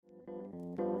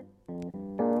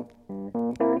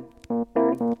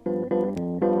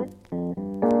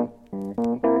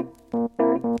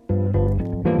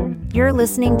You're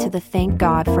listening to the Thank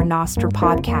God for Nostr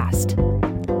podcast.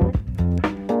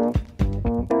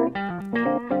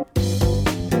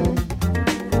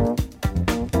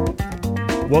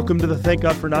 Welcome to the Thank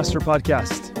God for Nostr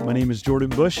podcast. My name is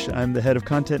Jordan Bush. I'm the head of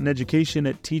content and education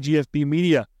at TGFB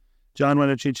Media. John, why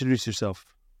don't you introduce yourself?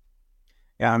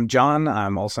 Yeah, I'm John.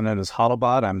 I'm also known as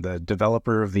Hodlbot. I'm the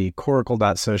developer of the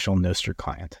Coracle.social Nostr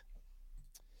client.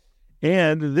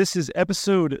 And this is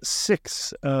episode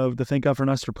 6 of the Thank God for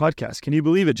Nostr podcast. Can you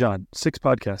believe it, John? 6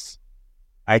 podcasts.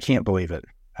 I can't believe it.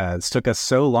 It's took us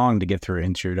so long to get through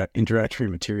introductory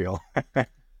material.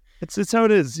 It's how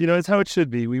it is. You know, it's how it should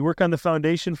be. We work on the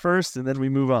foundation first, and then we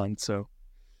move on. So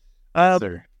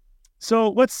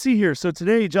let's see here. So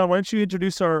today, John, why don't you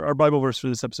introduce our Bible verse for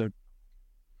this episode?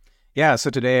 Yeah, so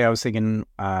today I was thinking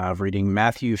of reading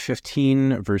Matthew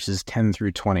 15, verses 10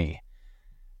 through 20.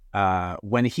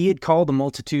 When he had called the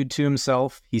multitude to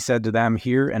himself, he said to them,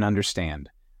 "Hear and understand.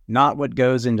 Not what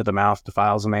goes into the mouth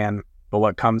defiles a man, but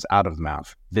what comes out of the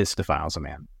mouth, this defiles a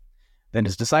man." Then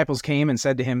his disciples came and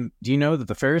said to him, "Do you know that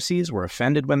the Pharisees were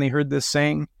offended when they heard this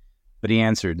saying?" But he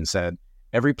answered and said,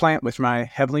 "Every plant which my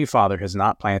heavenly Father has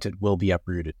not planted will be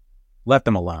uprooted. Let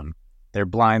them alone. They're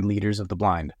blind leaders of the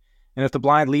blind. And if the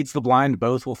blind leads the blind,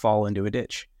 both will fall into a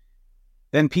ditch."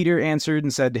 Then Peter answered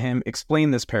and said to him,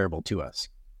 "Explain this parable to us."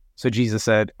 So Jesus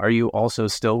said, "Are you also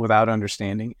still without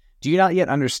understanding? Do you not yet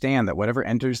understand that whatever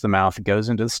enters the mouth goes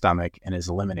into the stomach and is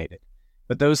eliminated?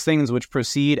 But those things which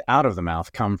proceed out of the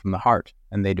mouth come from the heart,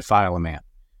 and they defile a man.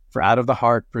 For out of the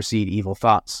heart proceed evil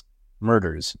thoughts,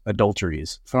 murders,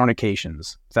 adulteries,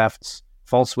 fornications, thefts,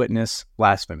 false witness,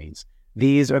 blasphemies.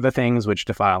 These are the things which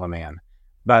defile a man.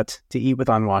 But to eat with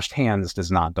unwashed hands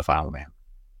does not defile a man."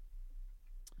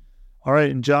 All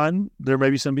right, and John, there may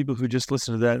be some people who just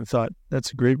listened to that and thought,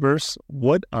 that's a great verse.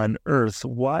 What on earth?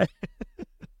 Why?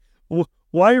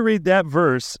 Why read that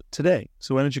verse today?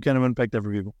 So why don't you kind of unpack that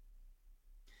for people?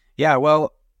 Yeah,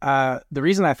 well, the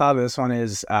reason I thought of this one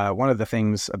is one of the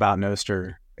things about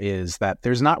Nostr is that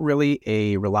there's not really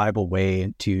a reliable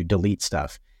way to delete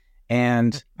stuff.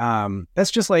 And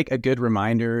that's just like a good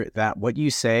reminder that what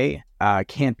you say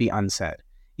can't be unsaid,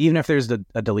 even if there's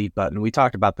a delete button. We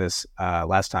talked about this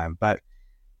last time, but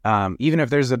even if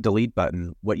there's a delete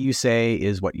button, what you say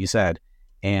is what you said,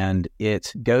 and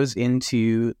it goes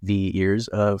into the ears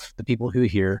of the people who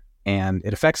hear, and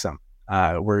it affects them.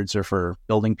 Words are for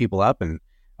building people up and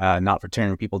not for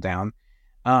tearing people down.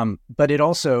 But it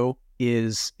also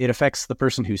it affects the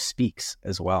person who speaks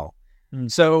as well.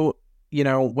 So, you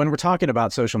know, when we're talking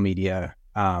about social media,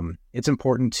 it's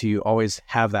important to always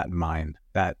have that in mind.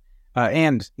 That,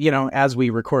 and, you know, as we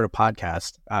record a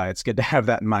podcast, it's good to have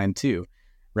that in mind too,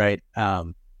 right?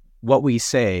 What we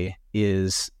say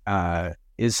is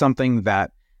something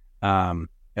that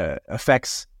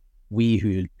affects we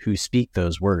who speak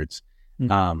those words.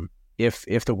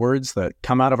 If the words that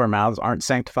come out of our mouths aren't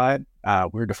sanctified,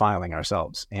 we're defiling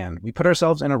ourselves, and we put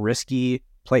ourselves in a risky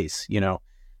place. You know,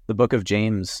 the book of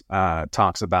James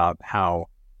talks about how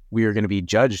we are going to be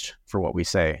judged for what we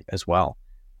say as well.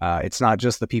 It's not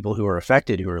just the people who are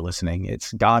affected who are listening,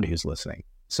 it's God who's listening.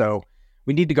 So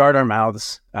we need to guard our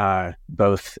mouths,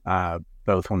 both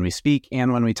when we speak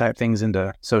and when we type things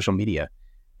into social media.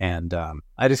 And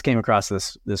I just came across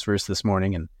this verse this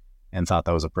morning and thought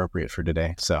that was appropriate for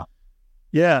today. So,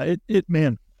 yeah,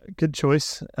 man, good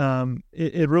choice.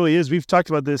 It really is. We've talked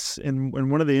about this in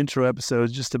one of the intro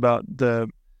episodes, just about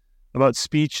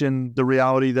speech and the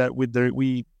reality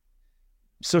that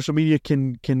social media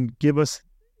can give us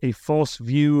a false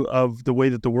view of the way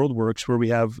that the world works, where we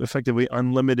have effectively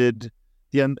unlimited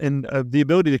the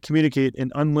ability to communicate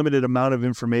an unlimited amount of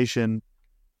information,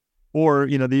 or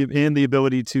the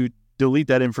ability to delete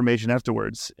that information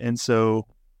afterwards. And so,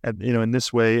 in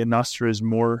this way, Nostr is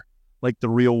more like the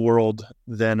real world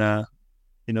than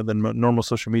normal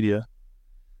social media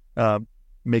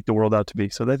make the world out to be.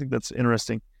 So I think that's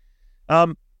interesting.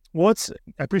 I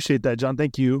appreciate that, John.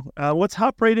 Thank you. Let's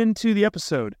hop right into the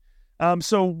episode.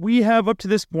 So we have up to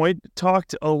this point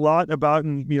talked a lot about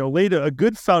and laid a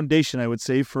good foundation, I would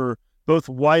say, for both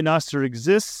why Nostr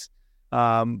exists,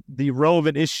 the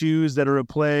relevant issues that are at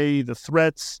play, the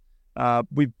threats.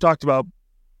 We've talked about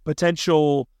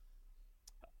potential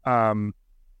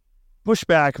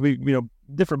pushback,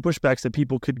 different pushbacks that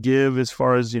people could give as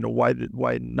far as why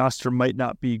Nostr might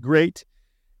not be great.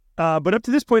 But up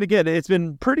to this point, again, it's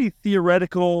been pretty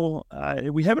theoretical.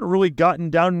 We haven't really gotten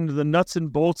down into the nuts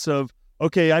and bolts of,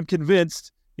 okay, I'm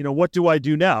convinced, what do I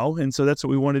do now? And so that's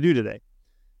what we want to do today.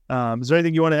 Is there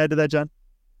anything you want to add to that, John?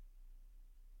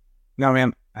 No,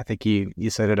 man, I think you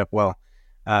set it up well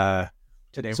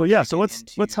today. So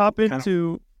let's hop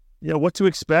into what to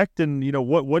expect, and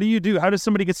what do you do? How does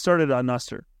somebody get started on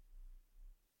Nostr?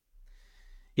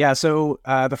 Yeah, so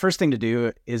the first thing to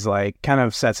do is kind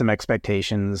of set some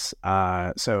expectations.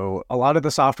 So a lot of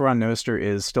the software on Nostr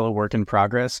is still a work in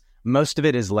progress. Most of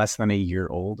it is less than a year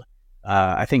old.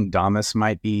 I think Damus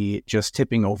might be just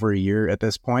tipping over a year at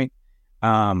this point.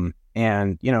 And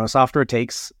software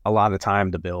takes a lot of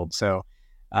time to build. So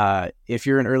if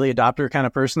you're an early adopter kind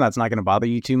of person, that's not going to bother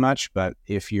you too much. But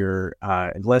if you're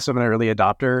less of an early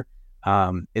adopter,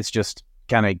 it's just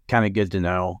kind of good to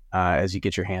know as you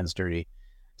get your hands dirty.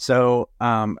 So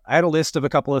I had a list of a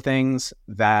couple of things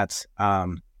that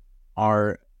make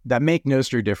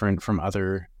Nostr different from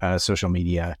other social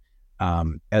media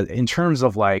in terms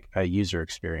of a user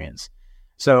experience.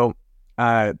 So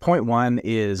point one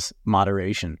is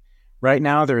moderation. Right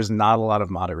now, there's not a lot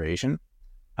of moderation,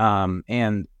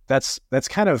 and that's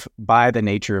kind of by the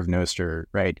nature of Nostr,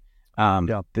 right?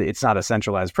 It's not a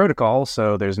centralized protocol,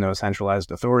 so there's no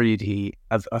centralized authority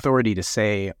to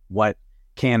say what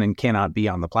can and cannot be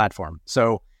on the platform.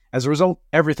 So as a result,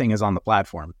 everything is on the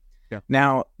platform. Yeah.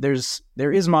 Now there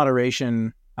is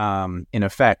moderation in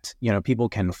effect. People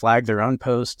can flag their own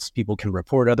posts, people can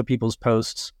report other people's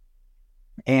posts,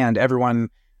 and everyone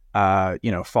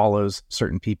follows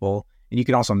certain people, and you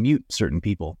can also mute certain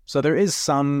people. So there is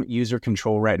some user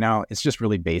control right now. It's just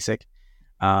really basic.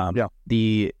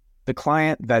 The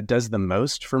client that does the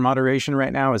most for moderation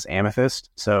right now is Amethyst.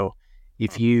 So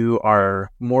if you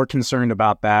are more concerned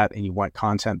about that and you want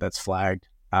content that's flagged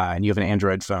and you have an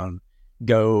Android phone,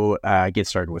 go get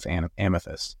started with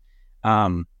Amethyst.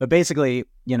 But basically,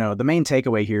 the main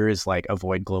takeaway here is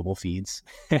avoid global feeds.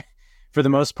 For the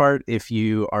most part, if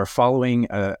you are following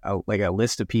a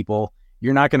list of people,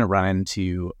 you're not going to run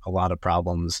into a lot of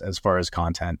problems as far as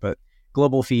content. But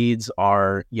global feeds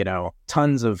are,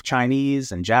 tons of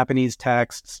Chinese and Japanese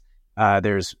texts.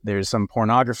 There's some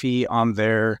pornography on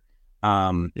there.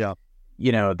 There's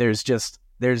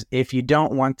if you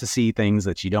don't want to see things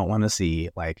that you don't want to see,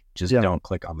 don't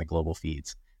click on the global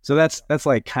feeds. So that's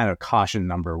kind of caution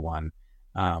number one.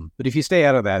 But if you stay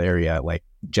out of that area,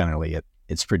 generally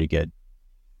it's pretty good.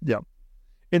 Yeah.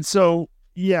 And so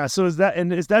is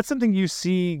that something you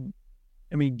see,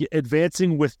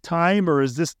 advancing with time, or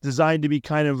is this designed to be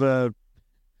kind of a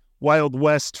Wild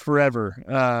West forever?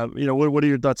 What are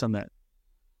your thoughts on that?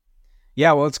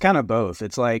 Yeah, well, it's kind of both.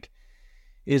 It's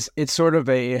it's sort of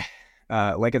a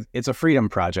it's a freedom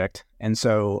project, and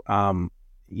so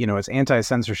it's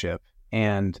anti-censorship,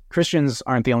 and Christians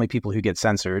aren't the only people who get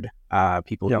censored.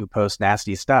 People who post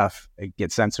nasty stuff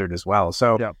get censored as well.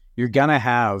 So you're gonna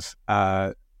have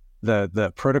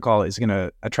the protocol is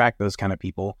gonna attract those kind of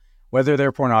people, whether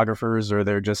they're pornographers or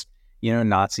they're just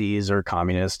Nazis or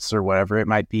communists or whatever it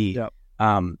might be.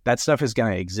 That stuff is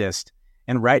gonna exist,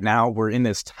 and right now we're in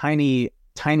this tiny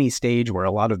stage where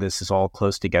a lot of this is all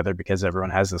close together because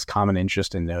everyone has this common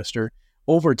interest in Nostr.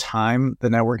 Over time, the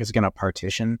network is going to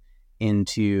partition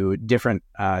into different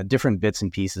bits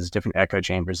and pieces, different echo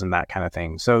chambers and that kind of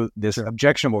thing. So this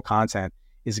objectionable content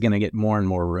is going to get more and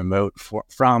more remote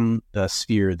from the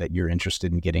sphere that you're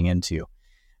interested in getting into.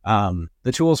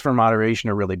 The tools for moderation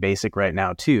are really basic right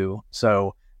now too.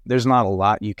 So there's not a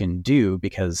lot you can do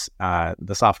because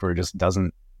the software just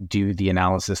doesn't do the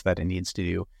analysis that it needs to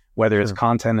do. Whether it's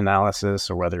content analysis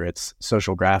or whether it's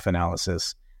social graph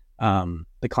analysis,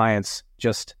 the clients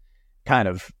just kind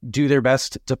of do their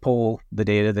best to pull the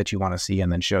data that you want to see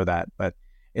and then show that, but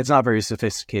it's not very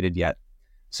sophisticated yet.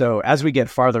 So as we get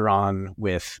farther on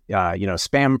with,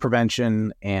 spam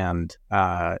prevention and,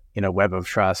 web of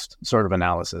trust sort of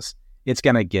analysis, it's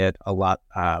going to get a lot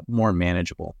more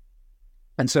manageable.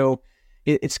 And so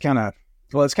it's kind of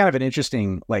an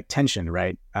interesting tension,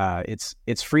 right?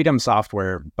 It's freedom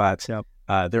software, but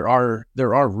there are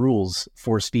rules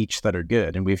for speech that are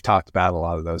good, and we've talked about a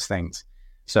lot of those things.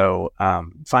 So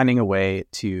finding a way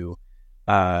to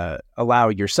allow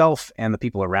yourself and the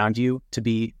people around you to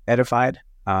be edified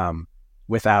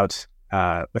without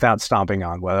stomping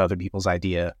on what other people's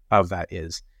idea of that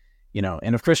is,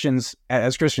 And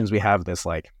as Christians, we have this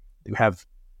we have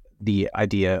the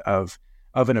idea of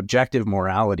an objective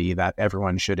morality that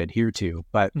everyone should adhere to,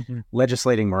 but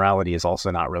legislating morality is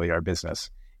also not really our business.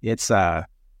 It's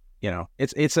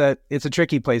it's a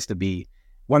tricky place to be.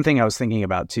 One thing I was thinking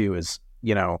about too is,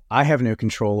 I have no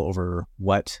control over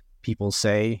what people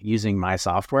say using my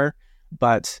software,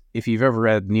 but if you've ever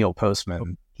read Neil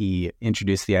Postman, he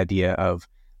introduced the idea of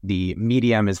the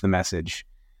medium is the message.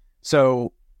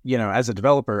 So, as a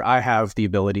developer, I have the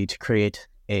ability to create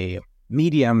a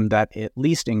medium that at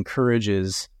least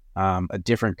encourages a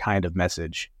different kind of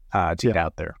message to get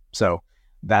out there. So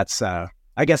that's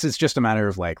I I guess it's just a matter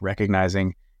of like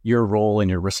recognizing your role and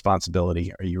your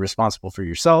responsibility. Are you responsible for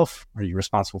yourself? Are you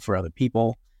responsible for other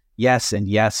people? Yes, and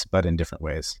yes, but in different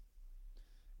ways.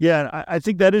 Yeah, I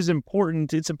think that is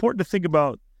important. It's important to think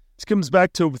about. This comes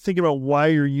back to thinking about why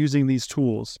you're using these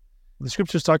tools. The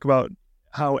scriptures talk about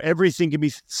how everything can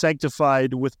be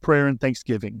sanctified with prayer and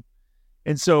thanksgiving.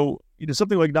 And so,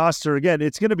 something like Nostr, again,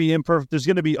 it's going to be imperfect. There's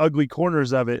going to be ugly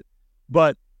corners of it,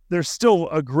 but there's still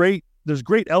there's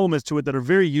great elements to it that are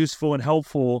very useful and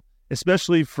helpful,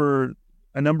 especially for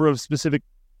a number of specific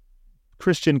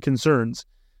Christian concerns.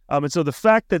 And so the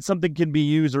fact that something can be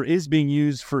used or is being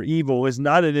used for evil is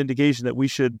not an indication that we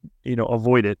should,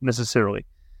 avoid it necessarily.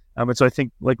 And so I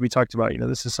think, like we talked about,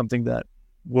 this is something that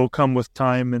will come with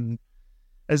time, and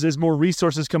as more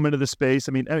resources come into the space.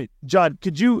 I mean, John,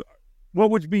 what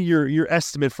would be your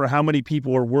estimate for how many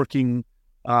people are working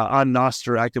on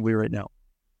Nostr actively right now?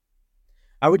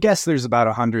 I would guess there's about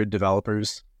 100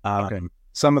 developers. Okay.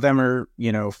 Some of them are,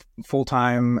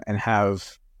 full-time and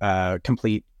have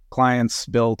complete clients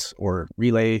built or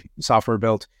relay software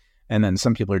built. And then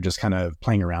some people are just kind of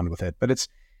playing around with it. But it's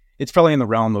probably in the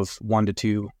realm of 1 to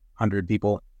 200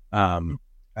 people developing.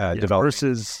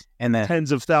 Versus and then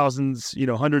tens of thousands,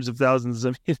 hundreds of thousands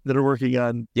of that are working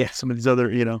on some of these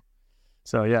other,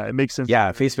 So, yeah, it makes sense.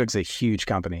 Yeah, Facebook's a huge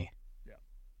company.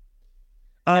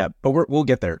 Yeah. But we'll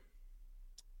get there.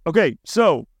 Okay,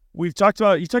 so you talked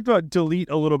about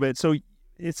delete a little bit. So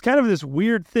it's kind of this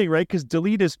weird thing, right? Because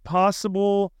delete is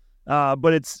possible,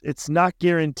 but it's not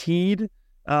guaranteed.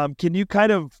 Can you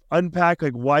kind of unpack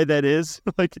like why that is?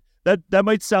 Like that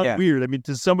might sound weird. I mean,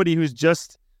 to somebody who's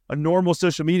just a normal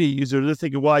social media user, they're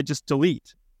thinking, "Well, I just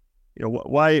delete."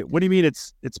 Why? What do you mean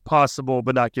it's possible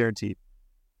but not guaranteed?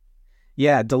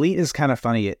 Yeah, delete is kind of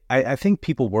funny. I think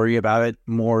people worry about it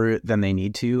more than they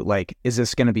need to. Like, is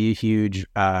this going to be a huge,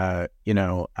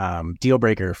 deal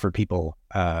breaker for people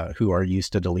who are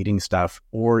used to deleting stuff?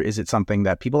 Or is it something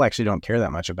that people actually don't care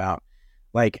that much about?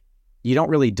 Like, you don't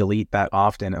really delete that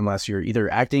often unless you're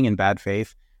either acting in bad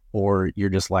faith or you're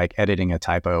just like editing a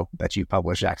typo that you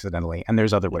published accidentally. And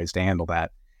there's other ways to handle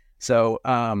that. So,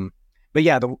 but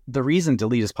yeah, the reason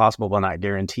delete is possible but not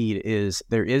guaranteed is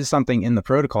there is something in the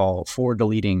protocol for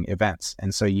deleting events.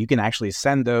 And so you can actually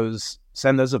send those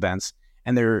events,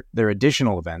 and they're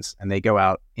additional events, and they go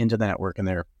out into the network, and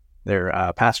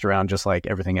they're passed around just like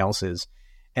everything else is.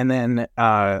 And then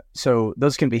so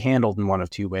those can be handled in one of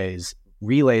two ways.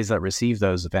 Relays that receive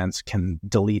those events can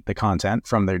delete the content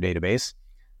from their database,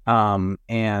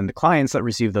 and clients that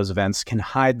receive those events can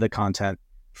hide the content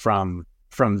from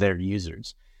their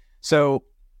users. So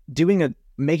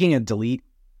making a delete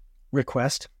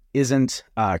request isn't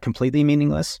completely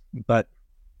meaningless, but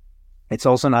it's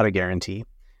also not a guarantee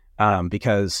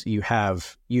because you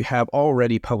have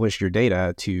already published your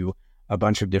data to a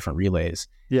bunch of different relays.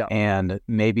 Yeah. And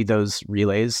maybe those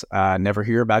relays never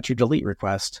hear about your delete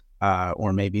request,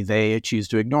 or maybe they choose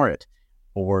to ignore it,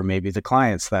 or maybe the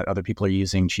clients that other people are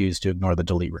using choose to ignore the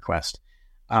delete request.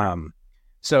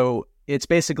 So it's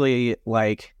basically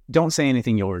like, don't say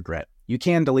anything you'll regret. You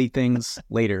can delete things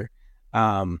later.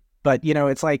 But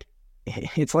it's like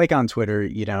on Twitter,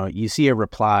 you see a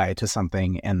reply to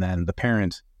something and then the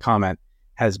parent comment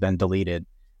has been deleted.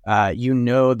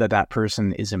 That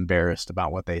person is embarrassed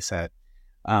about what they said.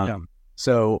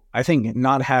 So I think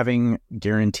not having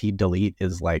guaranteed delete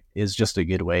is just a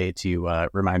good way to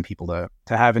remind people to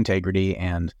have integrity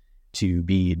and to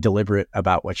be deliberate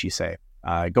about what you say.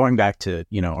 Going back to,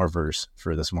 our verse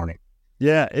for this morning.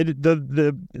 Yeah.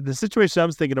 The situation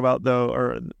I'm thinking about though,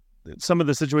 or some of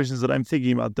the situations that I'm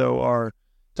thinking about though, are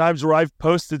times where I've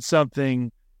posted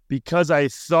something because I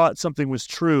thought something was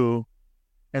true,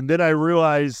 and then I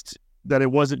realized that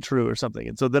it wasn't true or something.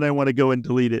 And so then I want to go and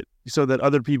delete it so that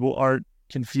other people aren't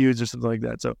confused or something like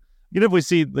that. So you can definitely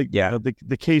see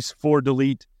the case for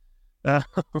delete. But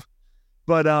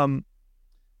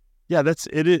yeah,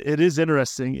 it is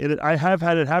interesting. I have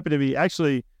had it happen to me.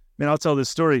 Actually, man, I'll tell this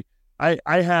story.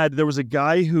 There was a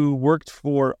guy who worked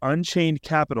for Unchained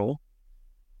Capital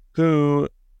who,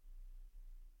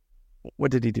 what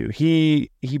did he do?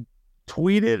 He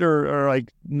tweeted or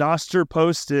like Nostr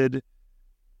posted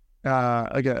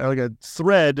like a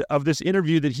thread of this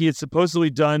interview that he had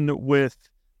supposedly done with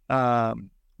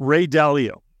Ray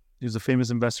Dalio, who's a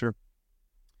famous investor.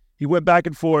 He went back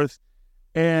and forth,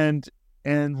 and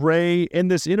Ray in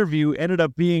this interview ended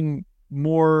up being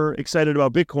more excited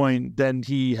about Bitcoin than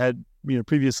he had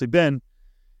previously been.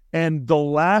 And the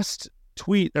last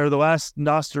tweet or the last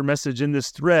Nostr message in this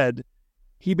thread,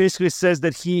 he basically says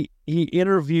that he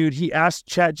asked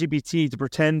ChatGPT to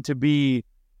pretend to be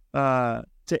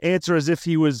to answer as if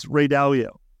he was Ray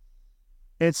Dalio.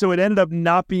 And so it ended up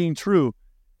not being true.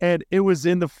 And it was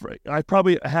I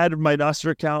probably had my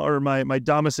Nostr account or my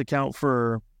Damus account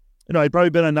for, I'd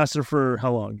probably been on Nostr for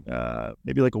how long?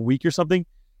 Maybe like a week or something.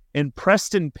 And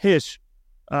Preston Pish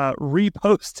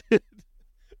reposted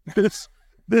this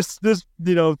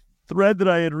thread that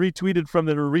I had retweeted from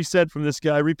that or reset from this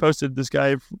guy, reposted this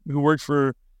guy who worked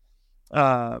for,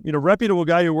 reputable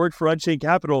guy who worked for Unchained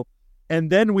Capital. And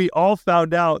then we all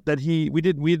found out that we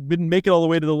didn't make it all the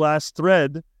way to the last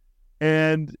thread.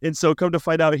 And so come to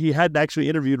find out he hadn't actually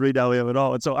interviewed Ray Dalio at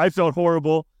all. And so I felt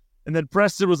horrible. And then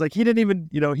Preston was like, he didn't even,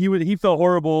 he felt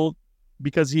horrible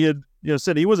because he had,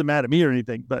 said he wasn't mad at me or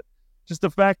anything, but just the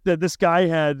fact that this guy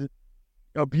had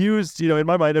abused, in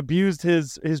my mind, abused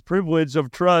his privilege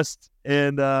of trust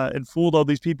and fooled all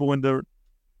these people into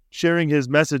sharing his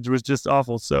message was just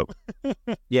awful. So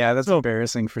yeah, that's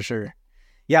embarrassing for sure.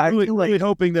 Yeah, I feel really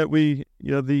hoping that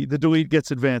the delete gets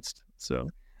advanced. So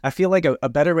I feel like a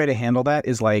better way to handle that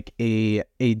is like a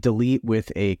delete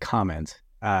with a comment,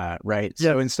 right?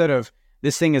 Yeah. So instead of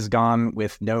this thing is gone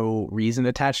with no reason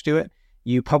attached to it,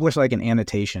 you publish like an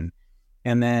annotation,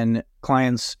 and then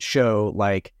clients show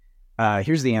like,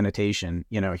 here's the annotation,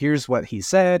 here's what he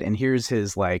said, and here's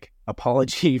his like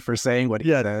apology for saying what he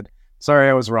said. Sorry,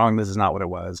 I was wrong. This is not what it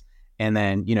was. And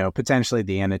then, potentially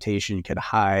the annotation could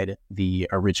hide the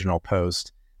original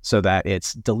post so that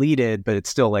it's deleted, but it's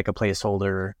still like a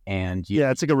placeholder. And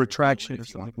it's like a retraction or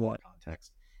something.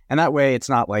 Context. And that way it's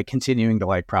not like continuing to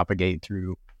like propagate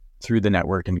through the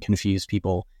network and confuse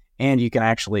people. And you can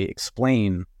actually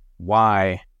explain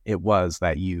why it was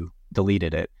that you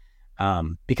deleted it.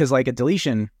 Because like a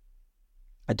deletion,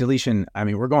 I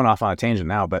mean, we're going off on a tangent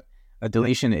now, but a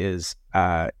deletion is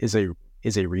a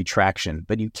retraction,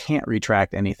 but you can't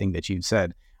retract anything that you've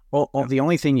said. Well, the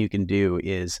only thing you can do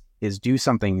is do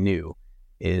something new,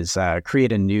 is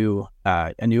create a new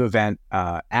event,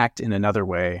 act in another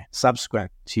way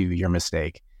subsequent to your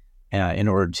mistake, in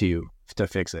order to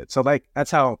fix it. So like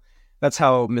that's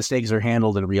how mistakes are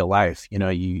handled in real life.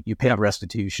 You pay out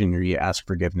restitution or you ask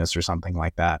forgiveness or something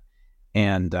like that,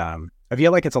 and I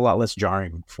feel like it's a lot less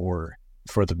jarring for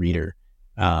the reader.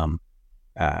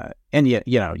 And yet,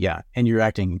 and you're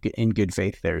acting in good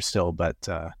faith there still, but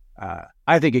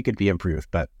I think it could be improved,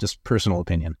 but just personal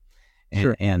opinion. And,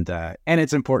 sure. And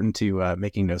it's important to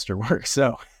making Nostr work.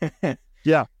 So,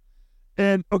 yeah.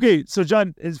 And okay, so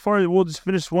John, as far as we'll just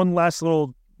finish one last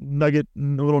little nugget, a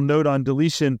little note on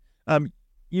deletion.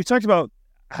 You talked about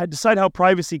decide how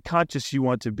privacy conscious you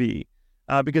want to be,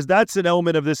 because that's an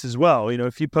element of this as well.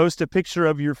 If you post a picture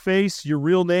of your face, your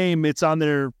real name, it's on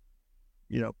there,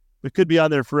 it could be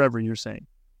on there forever, you're saying.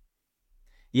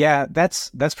 Yeah,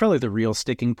 that's probably the real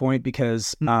sticking point,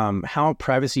 because how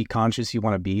privacy conscious you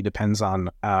want to be depends on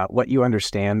what you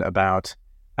understand about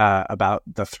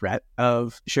the threat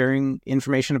of sharing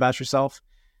information about yourself.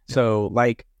 Yeah. So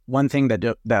like one thing that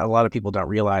a lot of people don't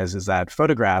realize is that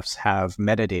photographs have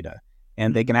metadata,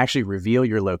 and they can actually reveal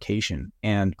your location.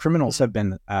 And criminals have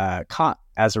been caught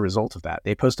as a result of that.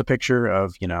 They post a picture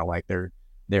of, like their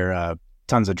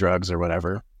tons of drugs or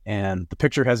whatever, and the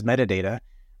picture has metadata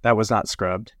that was not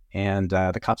scrubbed, and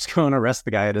the cops go and arrest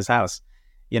the guy at his house.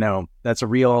 That's a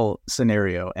real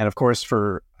scenario. And of course,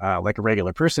 for like a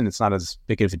regular person, it's not as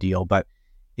big of a deal. But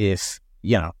if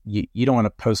you don't want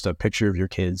to post a picture of your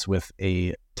kids with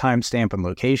a timestamp and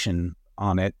location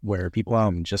on it where people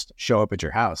can just show up at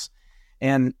your house.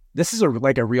 And this is a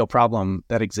real problem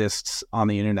that exists on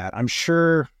the internet. I'm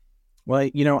sure. Well,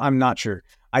 I'm not sure.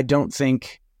 I don't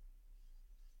think.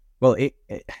 Well,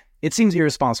 it seems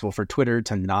irresponsible for Twitter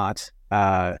to not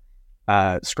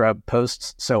scrub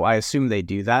posts, so I assume they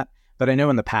do that. But I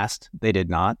know in the past they did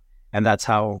not, and that's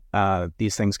how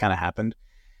these things kind of happened.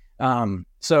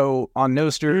 So on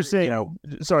Nostr, you're saying,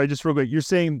 sorry, just real quick, you're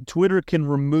saying Twitter can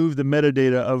remove the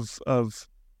metadata of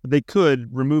they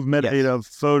could remove metadata of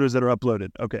photos that are uploaded.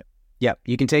 Okay. Yeah,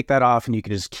 you can take that off, and you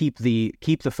can just keep the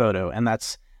photo, and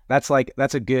that's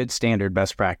a good standard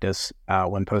best practice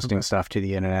when posting stuff to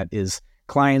the internet. Is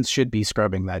clients should be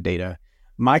scrubbing that data.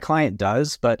 My client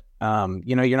does, but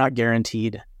you're not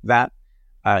guaranteed that.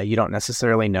 You don't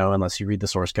necessarily know unless you read the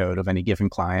source code of any given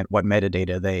client what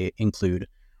metadata they include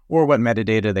or what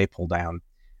metadata they pull down.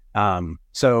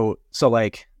 So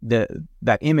like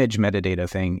that image metadata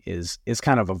thing is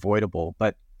kind of avoidable,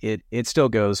 but it still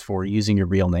goes for using your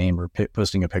real name or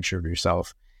posting a picture of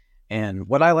yourself. And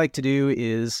what I like to do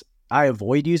is I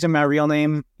avoid using my real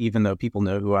name, even though people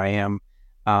know who I am.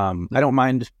 I don't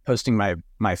mind posting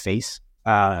my face.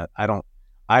 I don't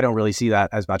really see that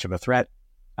as much of a threat.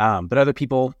 But other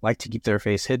people like to keep their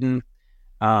face hidden.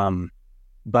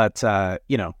 But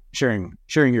sharing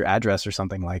your address or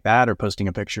something like that, or posting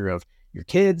a picture of your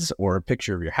kids or a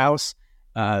picture of your house,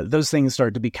 those things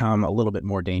start to become a little bit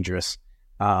more dangerous.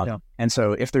 And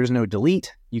so if there's no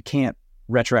delete, you can't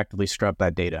retroactively scrub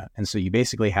that data. And so you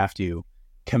basically have to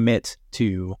commit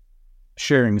to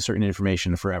sharing certain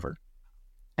information forever.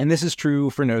 And this is true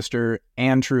for Nostr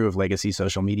and true of legacy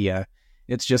social media.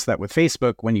 It's just that with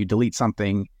Facebook, when you delete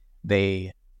something,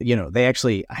 they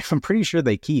actually, I'm pretty sure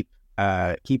they keep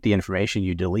the information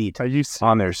you delete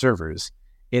on their servers.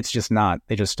 It's just not,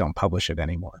 they just don't publish it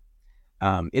anymore.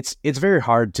 It's very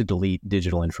hard to delete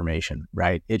digital information,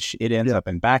 right? It ends up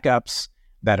in backups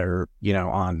that are,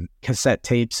 on cassette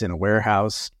tapes in a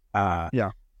warehouse.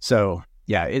 So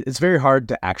it's very hard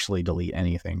to actually delete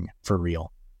anything for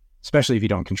real, especially if you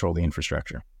don't control the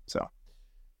infrastructure. So.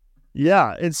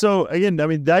 Yeah. And so again, I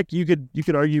mean, that you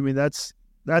could argue, I mean, that's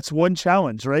one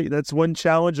challenge, right? That's one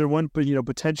challenge or one,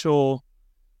 potential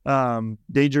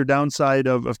danger downside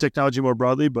of technology more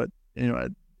broadly, but,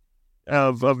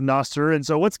 of Nostr. And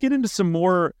so let's get into some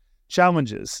more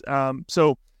challenges.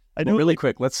 So I know really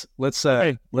quick, let's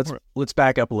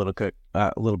back up a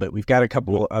little bit. We've got a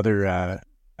couple other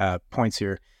points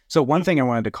here. So one thing I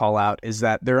wanted to call out is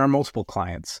that there are multiple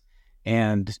clients.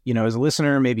 And, as a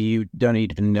listener, maybe you don't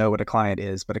even know what a client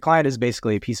is, but a client is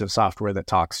basically a piece of software that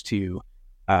talks to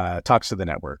the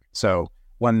network. So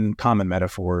one common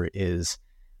metaphor is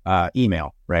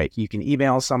email, right? You can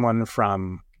email someone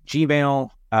from Gmail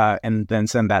and then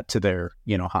send that to their,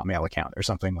 Hotmail account or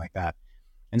something like that.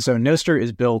 And so Nostr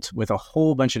is built with a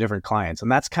whole bunch of different clients,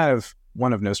 and that's kind of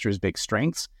one of Nostr's big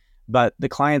strengths. But the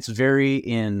clients vary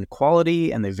in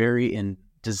quality and they vary in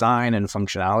design and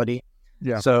functionality.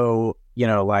 Yeah. So,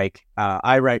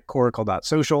 I write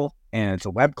coracle.social and it's a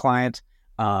web client,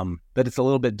 but it's a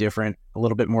little bit different, a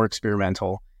little bit more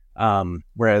experimental.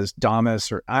 Whereas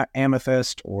Damus or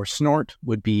Amethyst or Snort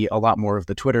would be a lot more of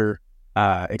the Twitter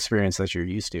experience that you're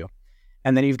used to.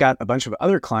 And then you've got a bunch of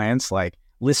other clients like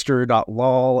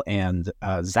Lister.lol and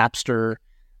Zapster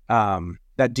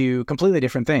that do completely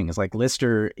different things. Like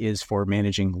Lister is for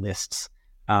managing lists.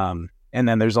 And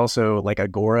then there's also like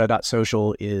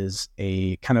Agora.social is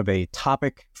a kind of a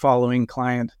topic following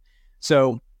client.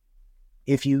 So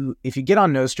if you get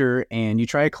on Nostr and you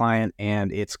try a client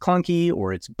and it's clunky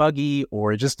or it's buggy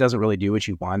or it just doesn't really do what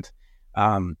you want,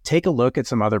 take a look at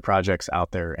some other projects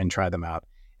out there and try them out.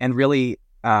 And really,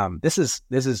 this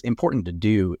is important to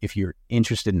do if you're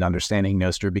interested in understanding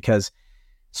Nostr, because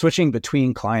switching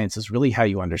between clients is really how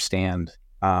you understand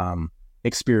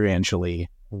experientially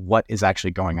what is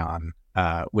actually going on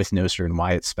with Nostr and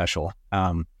why it's special.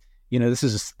 This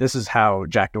is how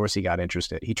Jack Dorsey got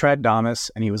interested. He tried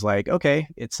Damus and he was like, okay,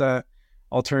 it's a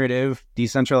alternative,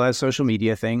 decentralized social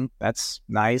media thing. That's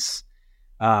nice.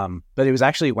 But it was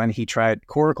actually when he tried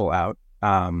Coracle out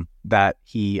that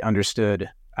he understood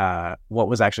what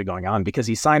was actually going on, because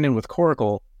he signed in with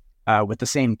Coracle with the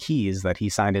same keys that he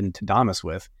signed into Damus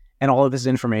with, and all of his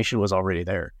information was already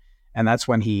there. And that's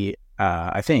when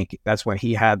I think that's when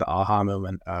he had the aha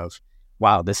moment of,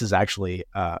 wow, this is actually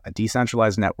a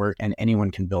decentralized network and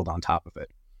anyone can build on top of it.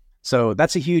 So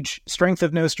that's a huge strength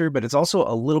of Nostr, but it's also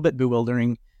a little bit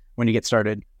bewildering when you get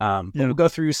started. We'll go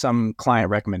through some client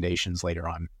recommendations later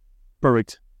on.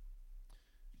 Perfect.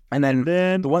 And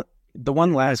then the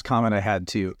one last comment I had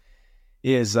too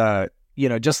is,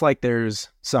 just like there's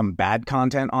some bad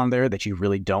content on there that you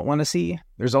really don't want to see,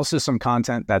 there's also some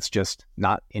content that's just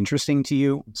not interesting to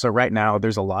you. So right now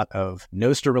there's a lot of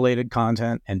Nostr related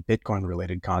content and Bitcoin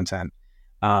related content,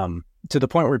 to the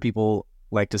point where people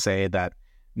like to say that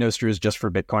Nostr is just for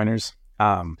Bitcoiners,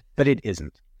 but it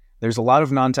isn't. There's a lot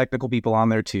of non-technical people on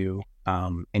there too,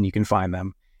 and you can find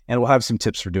them, and we'll have some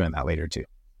tips for doing that later too.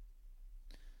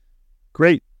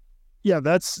 Great. Yeah,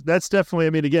 that's definitely, I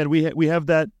mean, again, we have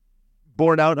that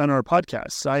borne out on our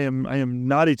podcasts. I am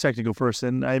not a technical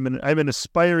person. I'm an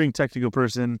aspiring technical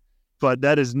person, but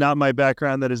that is not my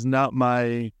background. That is not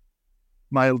my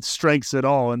strengths at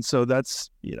all. And so that's,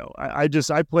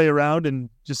 I play around and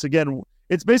just, again,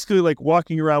 it's basically like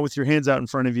walking around with your hands out in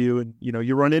front of you, and,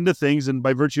 you run into things, and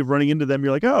by virtue of running into them,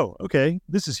 you're like, oh, okay,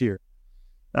 this is here.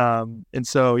 And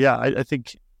so, yeah, I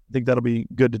think that'll be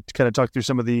good to kind of talk through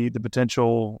some of the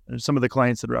potential, some of the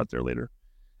clients that are out there later.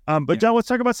 John, let's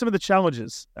talk about some of the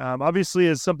challenges. Obviously,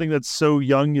 as something that's so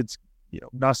young, it's,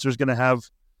 Nostr is going to have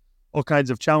all kinds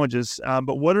of challenges.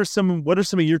 But what are some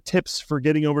of your tips for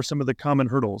getting over some of the common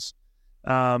hurdles?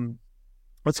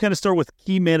 Let's kind of start with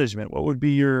key management. What would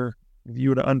be if you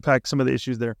were to unpack some of the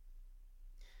issues there?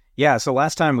 Yeah. So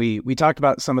last time we talked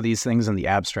about some of these things in the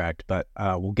abstract, but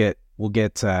we'll get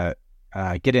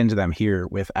into them here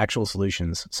with actual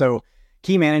solutions. So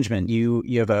key management, you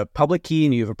have a public key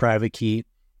and you have a private key,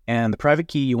 and the private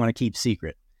key you want to keep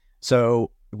secret.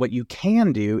 So what you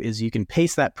can do is you can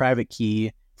paste that private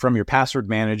key from your password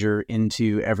manager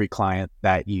into every client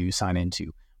that you sign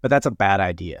into. But that's a bad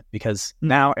idea, because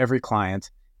now every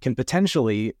client can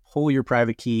potentially pull your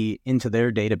private key into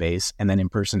their database and then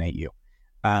impersonate you.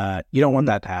 You don't want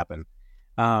that to happen.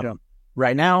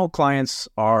 Right now, clients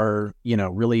are,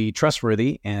 really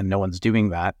trustworthy, and no one's doing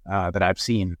that that I've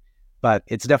seen, but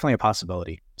it's definitely a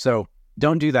possibility. So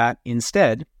don't do that.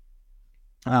 Instead,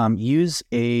 use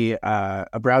a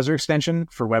browser extension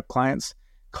for web clients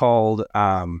called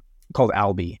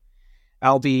Alby.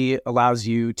 Alby allows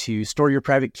you to store your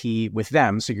private key with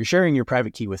them, so you're sharing your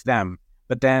private key with them.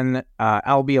 But then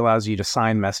Alby allows you to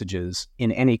sign messages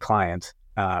in any client,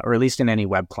 or at least in any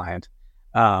web client,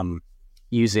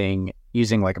 using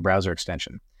like a browser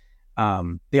extension.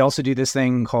 They also do this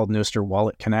thing called Nostr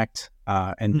Wallet Connect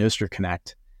and Nostr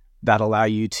Connect that allow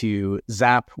you to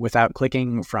zap without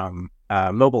clicking from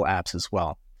mobile apps as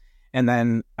well. And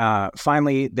then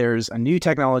finally, there's a new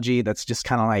technology that's just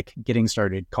kind of like getting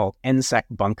started called NSEC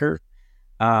Bunker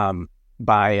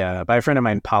by a friend of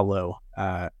mine, Pablo.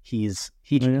 He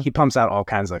pumps out all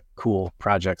kinds of cool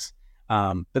projects.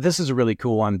 But this is a really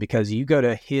cool one because you go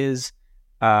to his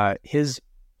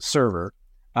server,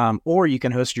 or you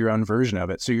can host your own version of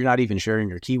it. So you're not even sharing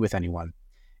your key with anyone.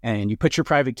 And you put your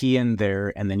private key in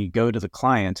there, and then you go to the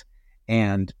client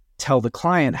and tell the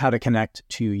client how to connect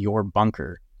to your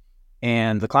bunker.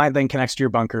 And the client then connects to your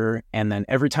bunker. And then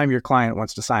every time your client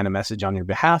wants to sign a message on your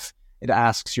behalf, it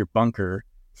asks your bunker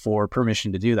for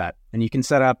permission to do that. And you can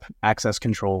set up access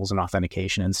controls and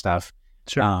authentication and stuff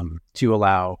to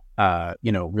allow,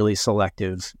 really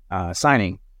selective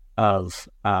signing of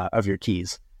your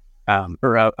keys,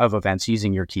 or of events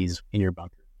using your keys in your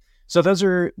bunker. So that's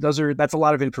a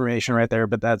lot of information right there,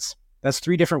 but that's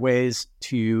 3 different ways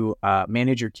to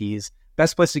manage your keys.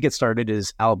 Best place to get started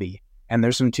is Alby, and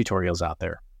there's some tutorials out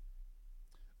there.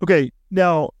 Okay,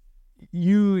 now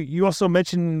you also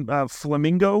mentioned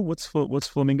Flamingo. What's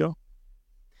Flamingo?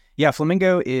 Yeah,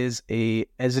 Flamingo is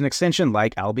an extension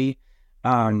like Alby.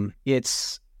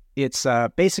 It's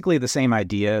basically the same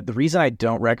idea. The reason I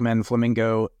don't recommend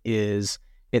Flamingo is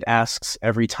it asks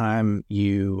every time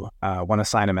you want to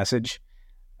sign a message,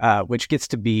 which gets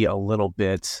to be a little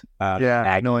bit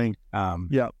annoying.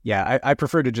 I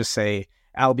prefer to just say,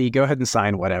 Alby, go ahead and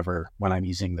sign whatever when I'm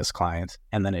using this client,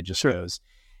 and then it just goes.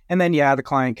 And then the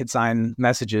client could sign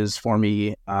messages for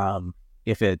me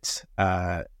if it's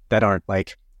that aren't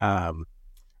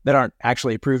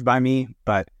actually approved by me,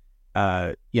 but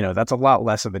that's a lot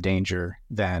less of a danger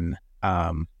than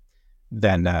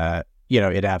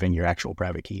it having your actual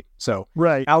private key. So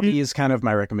Alby is kind of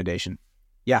my recommendation.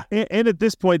 Yeah. And at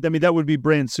this point, I mean, that would be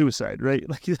brand suicide, right?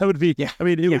 Like that would be, I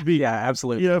mean, it would be. Yeah,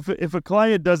 absolutely. If a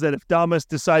client does that, if Damas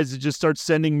decides to just start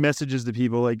sending messages to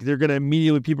people, like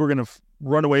people are going to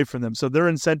run away from them. So they're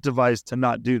incentivized to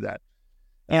not do that.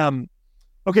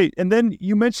 Okay. And then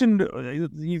you mentioned,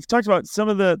 you've talked about some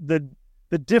of the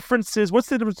differences. What's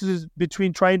the differences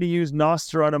between trying to use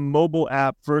Nostr on a mobile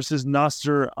app versus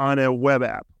Nostr on a web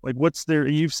app? Like what's there?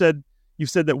 You've said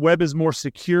that web is more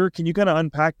secure. Can you kind of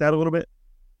unpack that a little bit?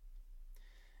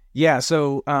 Yeah.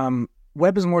 So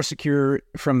web is more secure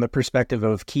from the perspective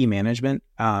of key management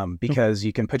because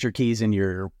you can put your keys in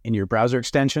your browser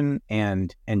extension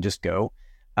and just go.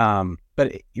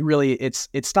 But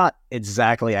it's not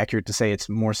exactly accurate to say it's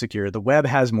more secure. The web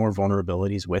has more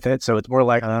vulnerabilities with it, so it's more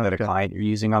likely that a client you're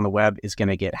using on the web is going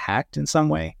to get hacked in some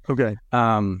way. Okay.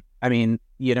 I mean,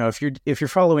 if you're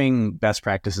following best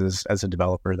practices as a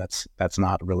developer, that's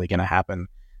not really going to happen.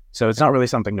 So it's not really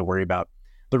something to worry about.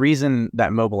 The reason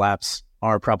that mobile apps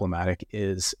are problematic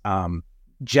is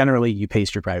generally you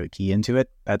paste your private key into it.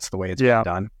 That's the way it's been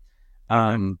done.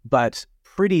 But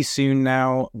pretty soon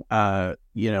now, I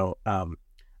know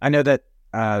that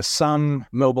some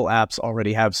mobile apps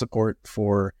already have support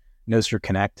for Nostr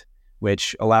Connect,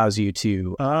 which allows you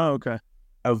to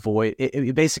avoid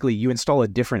it. Basically, you install a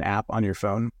different app on your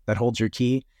phone that holds your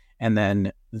key, and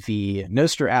then the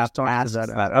Nostr app asks that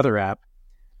other app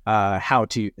how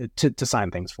to sign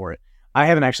things for it. I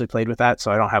haven't actually played with that,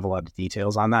 so I don't have a lot of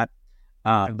details on that.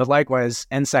 But likewise,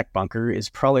 NSEC Bunker is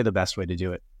probably the best way to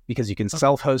do it because you can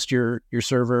self-host your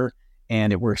server,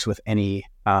 and it works with any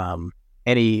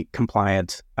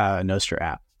compliant Nostr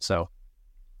app. So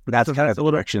that's kind of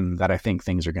the direction that I think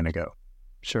things are going to go.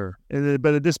 Sure.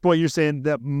 But at this point, you're saying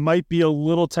that might be a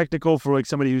little technical for like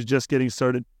somebody who's just getting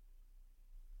started.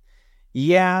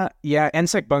 Yeah.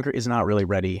 NSEC Bunker is not really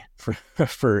ready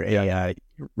for a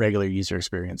regular user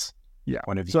experience. Yeah.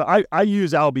 point of view. So I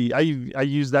use Albi. I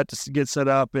use that to get set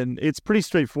up, and it's pretty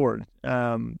straightforward.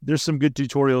 There's some good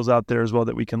tutorials out there as well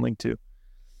that we can link to.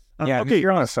 Yeah, Okay. if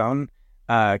you're on a phone,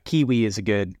 Kiwi is a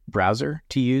good browser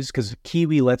to use because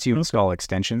Kiwi lets you install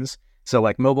extensions. So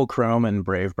like Mobile Chrome and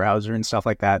Brave browser and stuff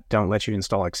like that don't let you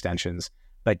install extensions.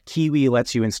 But Kiwi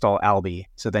lets you install Albi,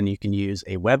 so then you can use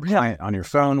a web client on your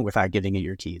phone without giving it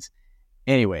your keys.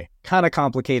 Anyway, kind of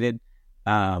complicated,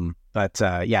 but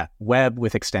yeah, web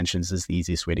with extensions is the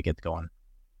easiest way to get going.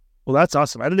 Well, that's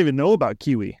awesome. I didn't even know about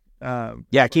Kiwi.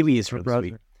 Yeah, Kiwi is really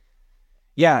sweet.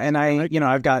 Yeah, and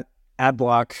I've got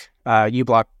AdBlock,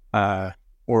 uBlock,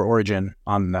 or Origin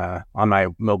on my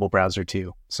mobile browser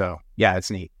too. So yeah, it's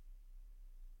neat.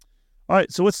 All right,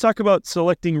 so let's talk about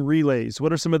selecting relays.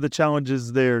 What are some of the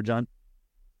challenges there, John?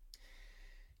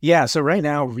 Yeah, so right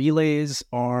now relays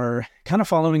are kind of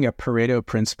following a Pareto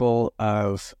principle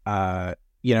of,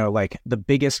 like the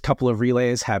biggest couple of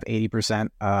relays have 80%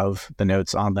 of the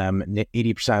nodes on them,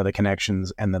 80% of the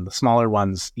connections, and then the smaller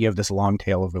ones, you have this long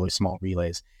tail of really small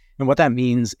relays. And what that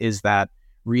means is that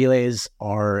relays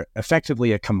are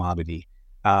effectively a commodity.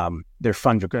 They're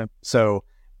fungible. Okay. So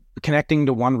connecting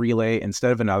to one relay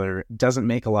instead of another doesn't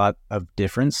make a lot of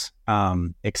difference,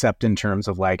 except in terms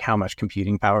of like how much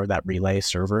computing power that relay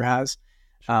server has.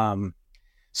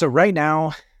 So right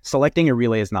now, selecting a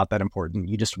relay is not that important.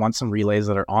 You just want some relays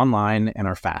that are online and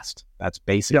are fast. That's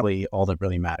basically all that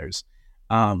really matters.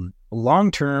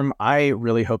 Long term, I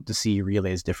really hope to see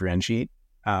relays differentiate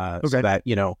so that,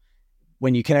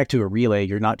 when you connect to a relay,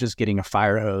 you're not just getting a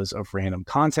fire hose of random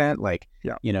content, like,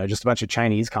 just a bunch of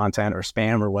Chinese content or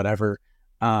spam or whatever.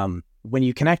 When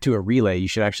you connect to a relay, you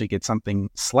should actually get something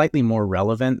slightly more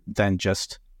relevant than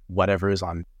just whatever is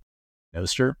on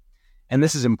Nostr. And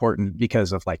this is important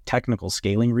because of like technical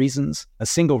scaling reasons. A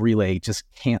single relay just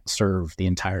can't serve the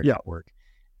entire network.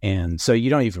 And so you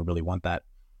don't even really want that.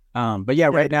 But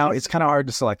right now it's kind of hard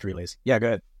to select relays. Yeah, go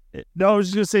ahead. No, I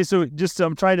was just going to say, so just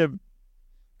I'm trying to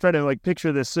like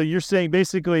picture this. So you're saying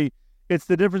basically it's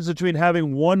the difference between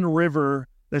having one river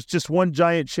that's just one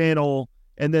giant channel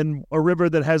and then a river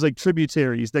that has like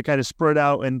tributaries that kind of spread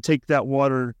out and take that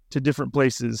water to different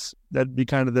places. That'd be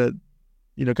kind of the,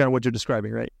 kind of what you're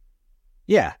describing, right?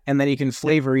 Yeah. And then you can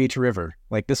flavor each river.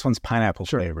 Like this one's pineapple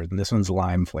flavored and this one's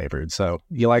lime flavored. So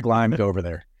if you like lime, go over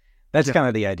there. That's kind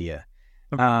of the idea.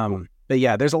 Okay. But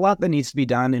yeah, there's a lot that needs to be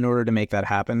done in order to make that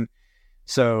happen.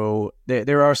 So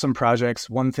there are some projects.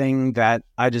 One thing that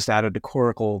I just added to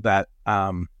Coracle that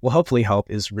will hopefully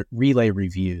help is relay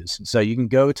reviews. So you can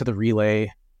go to the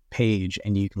relay page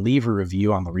and you can leave a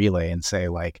review on the relay and say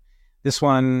like, this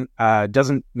one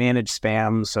doesn't manage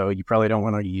spam, so you probably don't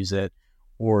want to use it.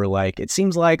 Or like, it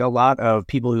seems like a lot of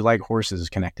people who like horses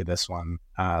connect to this one.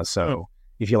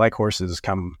 If you like horses,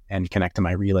 come and connect to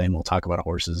my relay and we'll talk about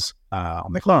horses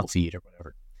on the Coracle feed or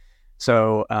whatever.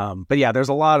 So, but yeah, there's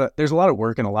a lot of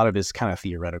work and a lot of it is kind of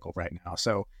theoretical right now.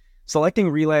 So selecting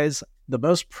relays, the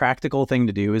most practical thing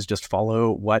to do is just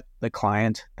follow what the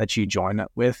client that you join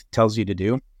up with tells you to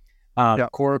do.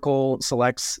 Coracle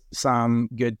selects some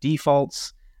good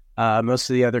defaults.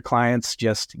 Most of the other clients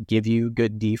just give you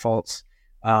good defaults.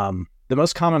 The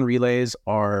most common relays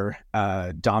are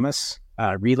Damus,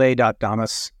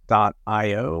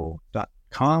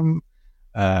 relay.damus.io.com.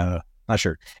 Not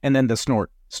sure. And then the Snort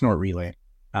relay.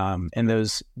 And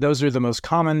those are the most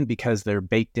common because they're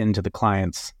baked into the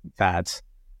clients that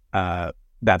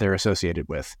they're associated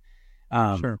with.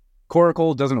 Sure.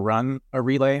 Coracle doesn't run a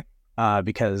relay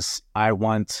because I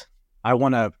want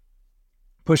to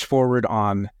push forward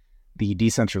on the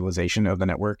decentralization of the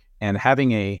network, and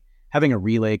having a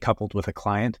relay coupled with a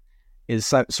client is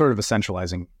sort of a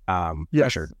centralizing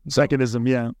pressure. Mechanism.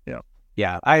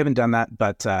 Yeah, I haven't done that,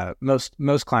 but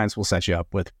most clients will set you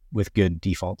up with good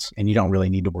defaults, and you don't really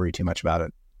need to worry too much about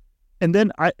it. And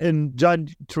then John,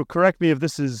 to correct me if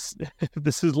this is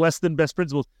less than best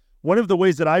principles, one of the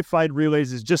ways that I find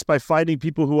relays is just by finding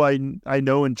people who I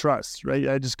know and trust, right?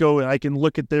 I just go and I can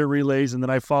look at their relays and then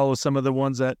I follow some of the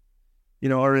ones that,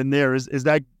 are in there. Is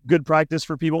that good practice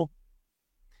for people?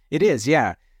 It is,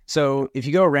 yeah. So if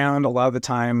you go around, a lot of the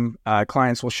time,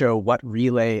 clients will show what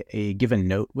relay a given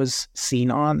note was seen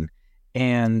on,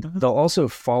 and they'll also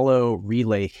follow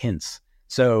relay hints.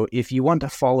 So if you want to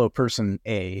follow person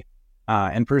A,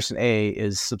 and person A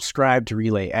is subscribed to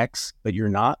relay X, but you're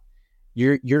not,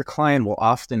 your client will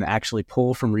often actually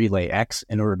pull from relay X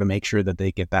in order to make sure that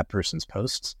they get that person's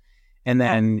posts. And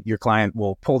then your client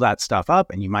will pull that stuff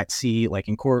up, and you might see, like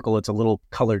in Coracle, it's a little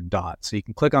colored dot. So you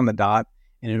can click on the dot,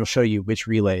 and it'll show you which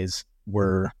relays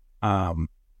were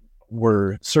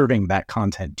serving that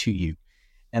content to you.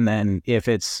 And then if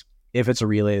it's if it's a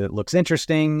relay that looks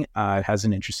interesting, it has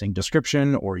an interesting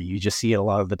description, or you just see it a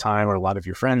lot of the time, or a lot of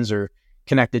your friends are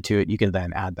connected to it, you can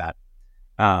then add that.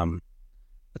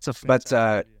 That's a fantastic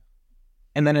idea.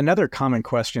 And then another common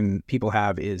question people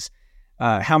have is,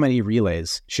 how many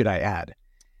relays should I add?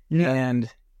 Yeah. And,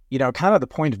 kind of the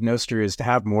point of Nostr is to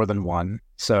have more than one.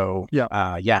 So,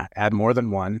 add more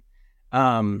than one.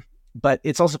 But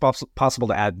it's also possible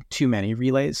to add too many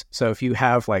relays. So if you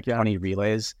have 20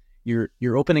 relays,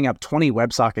 you're opening up 20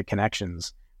 WebSocket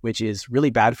connections, which is really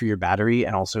bad for your battery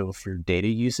and also for data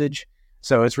usage.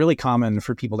 So it's really common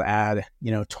for people to add,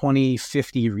 20,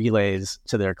 50 relays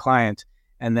to their client,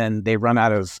 and then they run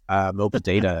out of mobile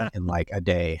data in a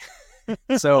day.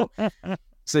 So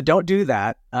don't do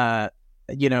that. A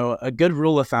good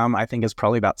rule of thumb, I think, is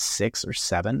probably about 6 or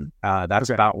 7. That's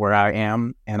about where I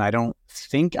am, and I don't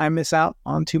think I miss out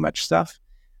on too much stuff.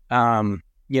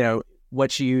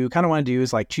 What you kind of want to do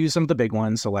is choose some of the big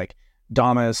ones, so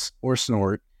Damus or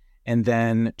Snort, and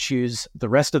then choose the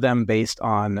rest of them based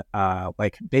on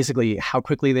basically how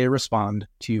quickly they respond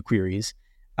to queries,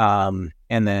 and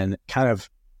then kind of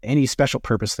any special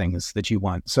purpose things that you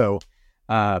want. So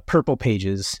Purple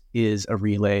Pages is a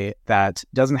relay that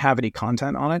doesn't have any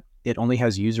content on it. It only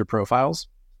has user profiles,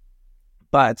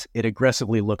 but it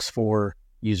aggressively looks for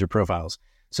user profiles.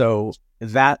 So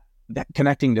that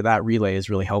connecting to that relay is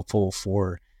really helpful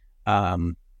for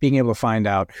being able to find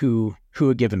out who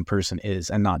a given person is,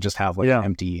 and not just have an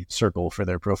empty circle for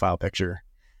their profile picture.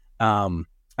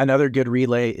 Another good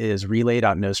relay is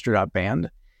relay.nostr.band.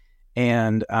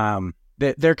 And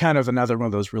they're kind of another one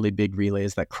of those really big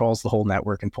relays that crawls the whole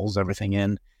network and pulls everything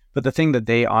in. But the thing that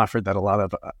they offer that a lot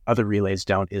of other relays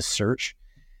don't is search.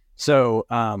 So,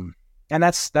 and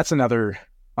that's another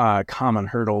common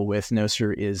hurdle with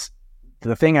Nostr. Is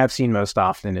the thing I've seen most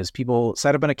often is people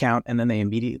set up an account and then they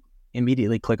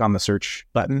immediately click on the search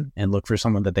button and look for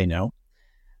someone that they know.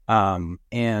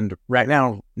 And right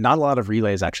now, not a lot of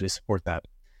relays actually support that.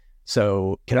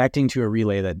 So connecting to a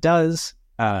relay that does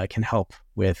can help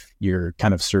with your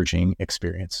kind of searching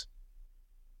experience.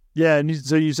 Yeah, and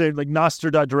so you say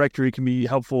Nostr.directory can be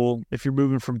helpful if you're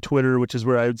moving from Twitter, which is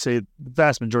where I would say the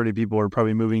vast majority of people are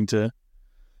probably moving to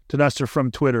Nostr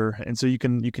from Twitter, and so you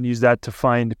can use that to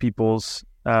find people's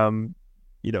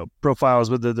profiles,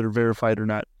 whether they're verified or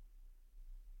not.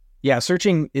 Yeah,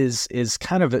 searching is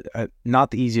kind of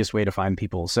not the easiest way to find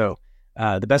people. So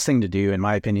the best thing to do, in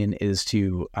my opinion, is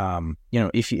to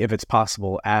if it's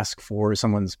possible, ask for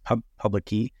someone's public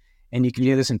key. And you can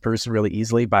do this in person really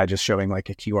easily by just showing a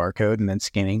QR code and then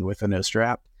scanning with the Nostr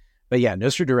app. But yeah,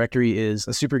 Nostr directory is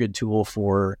a super good tool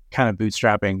for kind of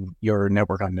bootstrapping your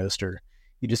network on Nostr.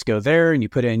 You just go there and you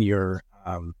put in your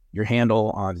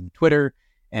handle on Twitter,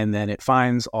 and then it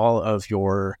finds all of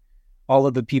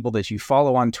the people that you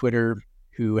follow on Twitter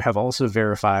who have also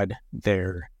verified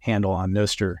their handle on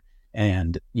Nostr,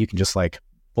 and you can just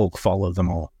bulk follow them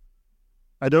all.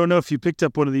 I don't know if you picked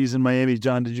up one of these in Miami,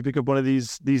 John. Did you pick up one of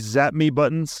these Zap Me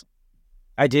buttons?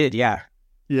 I did, yeah.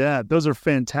 Yeah, those are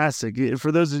fantastic.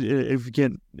 For those, if you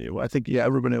can't, I think,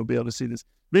 everybody will be able to see this.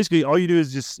 Basically, all you do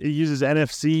is it uses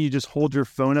NFC. You just hold your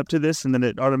phone up to this, and then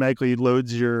it automatically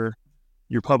loads your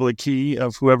public key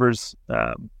of whoever's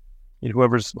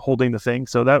holding the thing.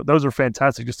 So those are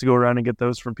fantastic, just to go around and get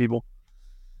those from people.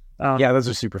 Those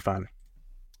are super fun.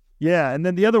 Yeah, and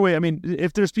then the other way,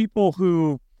 if there's people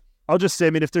who, I'll just say,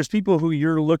 if there's people who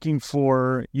you're looking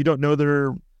for, you don't know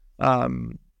their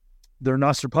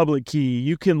Nostr public key,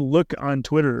 you can look on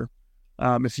Twitter.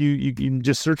 If you can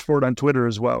just search for it on Twitter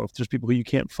as well. If there's people who you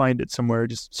can't find it somewhere,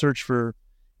 just search for,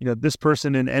 this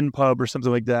person in NPub or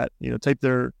something like that. Type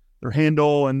their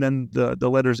handle and then the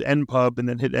letters NPub and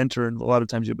then hit enter, and a lot of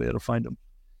times you'll be able to find them.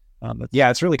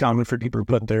 It's really common for people to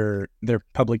put their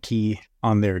public key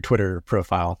on their Twitter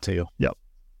profile too. Yep.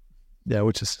 Yeah,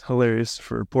 which is hilarious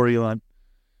for poor Elon.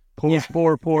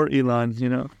 Poor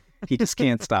Elon, He just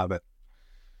can't stop it.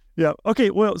 Yeah. Okay.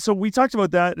 Well, so we talked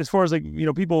about that as far as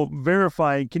people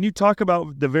verifying. Can you talk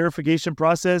about the verification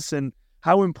process and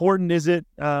how important is it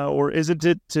or isn't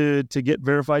it to get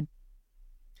verified?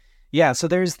 Yeah. So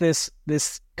there's this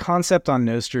concept on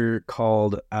Nostr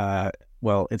called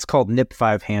it's called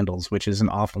NIP5 handles, which is an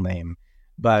awful name,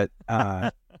 but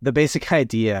the basic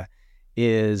idea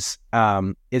is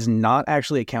not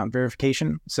actually account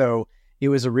verification. So it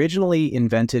was originally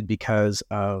invented because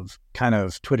of kind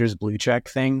of Twitter's blue check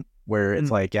thing, where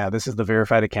it's this is the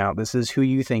verified account. This is who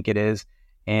you think it is.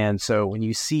 And so when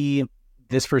you see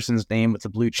this person's name with the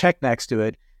blue check next to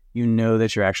it, you know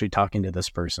that you're actually talking to this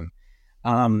person.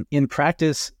 In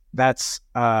practice, that's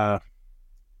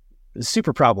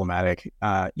super problematic.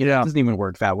 It doesn't even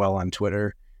work that well on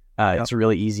Twitter. It's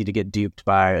really easy to get duped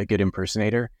by a good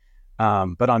impersonator.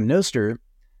 But on Nostr,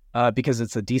 because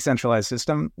it's a decentralized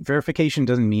system, verification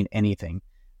doesn't mean anything,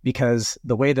 because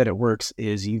the way that it works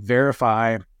is you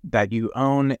verify that you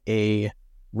own a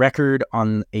record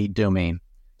on a domain.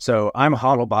 So I'm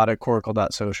hodlbot at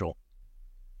coracle.social.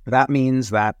 That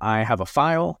means that I have a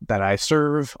file that I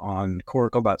serve on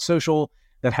coracle.social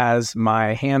that has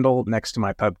my handle next to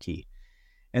my pub key.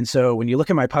 And so when you look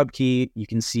at my pub key, you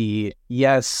can see,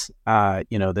 yes,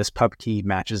 this pub key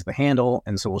matches the handle.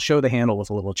 And so we'll show the handle with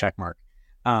a little check mark.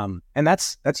 And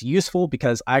that's useful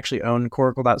because I actually own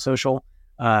coracle.social.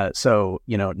 So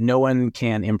no one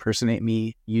can impersonate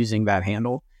me using that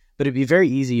handle. But it'd be very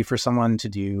easy for someone to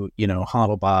do,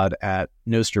 hodlbot at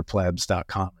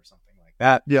nostrplebs.com or something like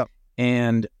that. Yeah.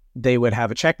 And they would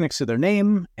have a check next to their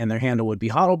name and their handle would be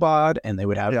hodlbot and they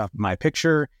would have my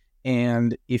picture.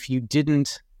 And if you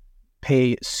didn't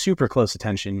pay super close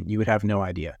attention, you would have no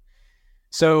idea.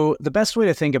 So the best way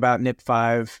to think about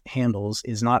NIP5 handles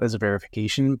is not as a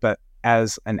verification, but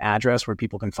as an address where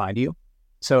people can find you.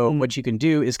 So what you can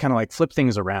do is kind of like flip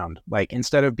things around. Like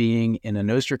instead of being in a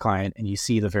Nostr client and you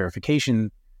see the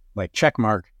verification like check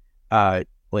mark,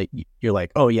 you're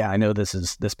like, oh yeah, I know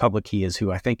this public key is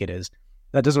who I think it is.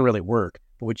 That doesn't really work.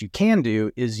 But what you can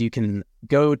do is you can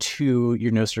go to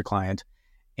your Nostr client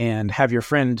and have your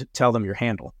friend tell them your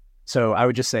handle. So I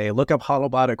would just say, look up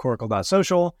hodlbot at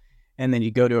coracle.social, and then you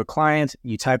go to a client,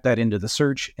 you type that into the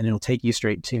search, and it'll take you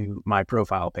straight to my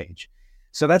profile page.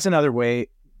 So that's another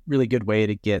really good way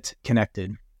to get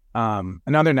connected.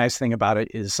 Another nice thing about it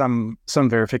is some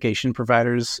verification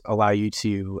providers allow you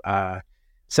to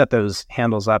set those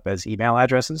handles up as email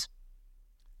addresses.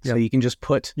 So you can just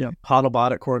put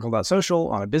hodlbot at coracle.social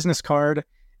on a business card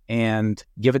and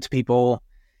give it to people,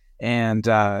 and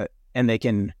they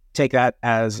can take that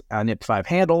as a NIP5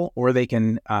 handle, or they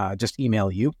can just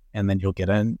email you, and then you'll get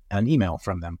an email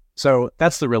from them. So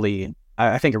that's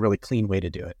I think a really clean way to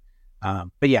do it.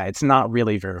 But yeah, it's not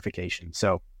really verification.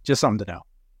 So just something to know.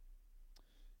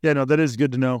 Yeah, no, that is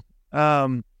good to know.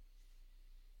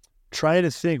 Try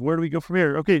to think, where do we go from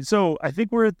here? Okay, so I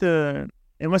think we're at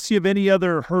unless you have any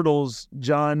other hurdles,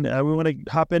 John, we want to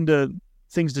hop into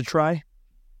things to try.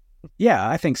 Yeah,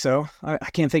 I think so. I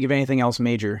can't think of anything else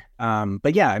major.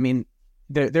 But yeah, I mean,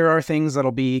 there are things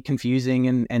that'll be confusing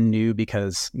and new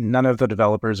because none of the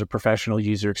developers are professional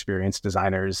user experience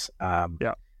designers.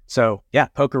 So yeah,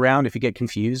 poke around. If you get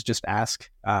confused, just ask.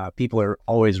 People are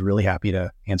always really happy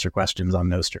to answer questions on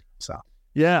Nostr. So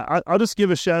yeah, I'll just give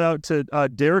a shout out to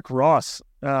Derek Ross.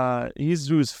 He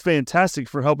was fantastic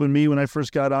for helping me when I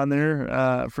first got on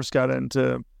there. First got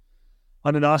into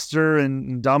on Nostr,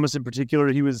 and Damas in particular.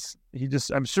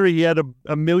 I'm sure he had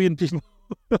a million people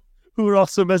who were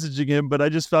also messaging him, but I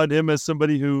just found him as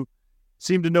somebody who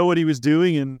seemed to know what he was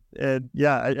doing. And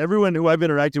yeah, everyone who I've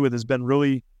interacted with has been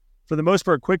really, for the most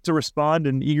part, quick to respond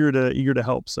and eager to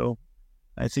help. So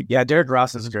I think, Derek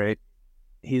Ross is great.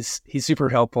 He's super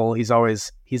helpful. He's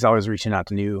always reaching out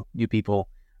to new people.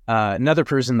 Another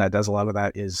person that does a lot of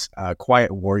that is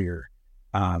Quiet Warrior.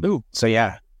 So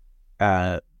yeah,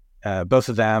 both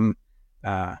of them.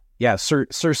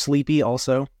 Sir Sleepy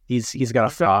also. He's got a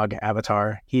frog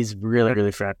avatar. He's really,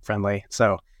 really friendly.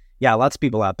 So yeah, lots of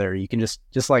people out there. You can just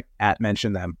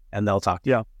mention them and they'll talk to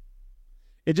you. Yeah.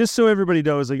 It just so everybody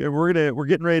knows, like we're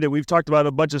getting ready to. We've talked about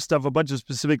a bunch of stuff, a bunch of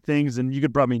specific things, and you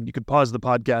could pause the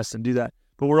podcast and do that.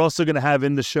 But we're also going to have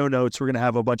in the show notes, we're going to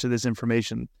have a bunch of this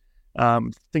information,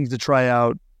 things to try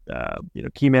out,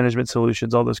 key management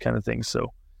solutions, all those kind of things.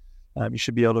 So you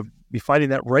should be able to be finding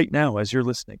that right now as you're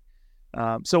listening.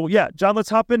 So yeah, John, let's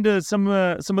hop into some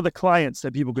of the clients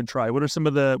that people can try. What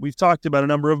are we've talked about a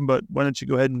number of them, but why don't you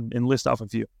go ahead and list off a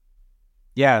few?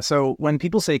 Yeah, so when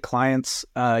people say clients,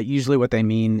 usually what they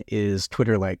mean is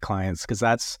Twitter-like clients, because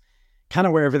that's kind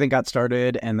of where everything got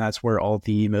started, and that's where all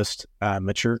the most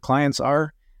mature clients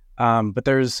are. But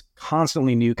there's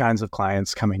constantly new kinds of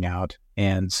clients coming out,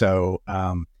 and so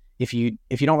if you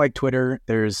don't like Twitter,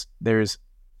 there's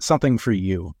something for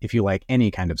you if you like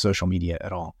any kind of social media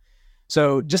at all.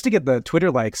 So just to get the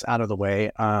Twitter likes out of the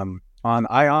way, on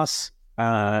iOS,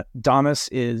 Damas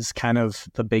is kind of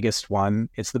the biggest one.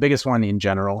 It's the biggest one in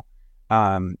general.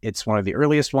 It's one of the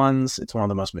earliest ones. It's one of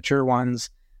the most mature ones.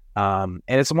 And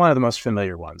it's one of the most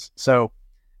familiar ones. So,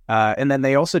 and then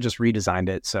they also just redesigned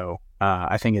it. So,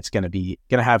 I think it's going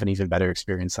to have an even better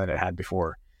experience than it had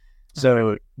before.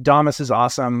 So Damas is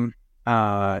awesome.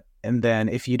 And then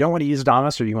if you don't want to use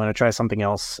Damas or you want to try something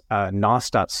else,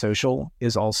 Nostr.social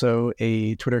is also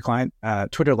a Twitter client,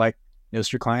 Twitter-like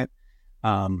Nostr client.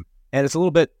 And it's a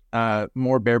little bit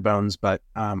more bare bones, but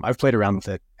I've played around with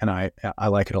it and I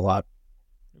like it a lot.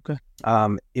 Okay.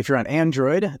 If you're on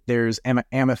Android, there's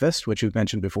Amethyst, which we've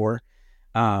mentioned before.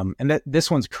 And this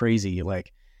one's crazy.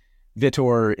 Like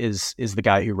Vitor is the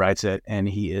guy who writes it, and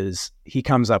he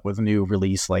comes up with a new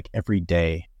release like every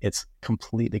day. It's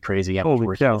completely crazy how much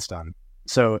work it's done.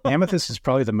 So Amethyst is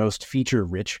probably the most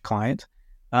feature-rich client.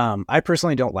 I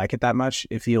personally don't like it that much.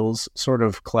 It feels sort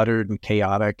of cluttered and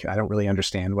chaotic. I don't really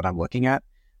understand what I'm looking at,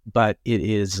 but it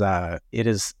is the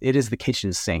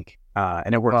kitchen sink,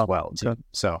 and it works well too. Good.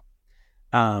 So,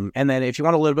 and then if you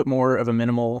want a little bit more of a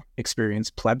minimal experience,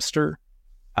 Plebster,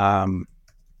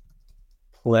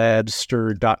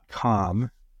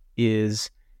 Plebster.com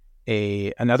is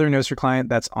another Nostr client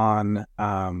that's on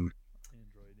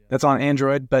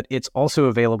Android, but it's also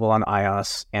available on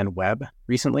iOS and web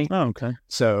recently. Oh, okay.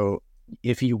 So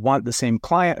if you want the same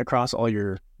client across all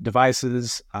your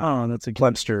devices,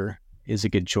 Plebster is a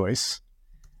good choice.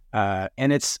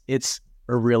 And it's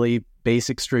a really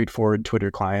basic, straightforward Twitter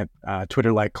client,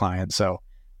 Twitter-like client. So,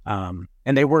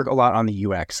 and they work a lot on the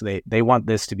UX. They want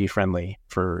this to be friendly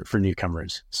for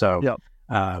newcomers. So,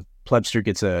 Plebster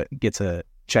gets a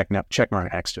check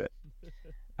mark next to it.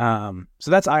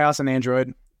 So that's iOS and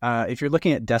Android. If you're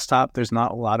looking at desktop, there's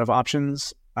not a lot of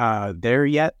options there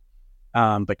yet,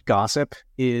 but Gossip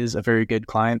is a very good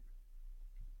client.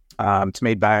 It's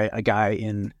made by a guy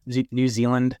in New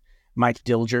Zealand, Mike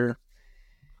Dilger,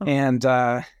 and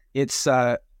it's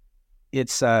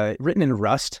written in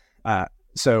Rust,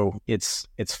 so it's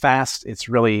fast. It's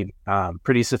really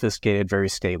pretty sophisticated, very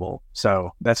stable.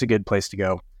 So that's a good place to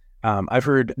go. I've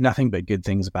heard nothing but good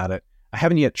things about it. I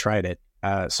haven't yet tried it.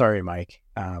 Sorry, Mike.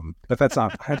 But that's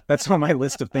on my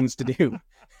list of things to do.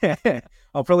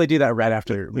 I'll probably do that right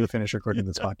after we finish recording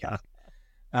this podcast.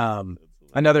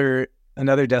 Another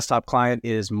desktop client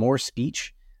is More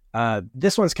Speech.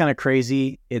 This one's kind of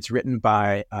crazy. It's written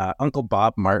by Uncle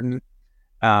Bob Martin,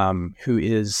 who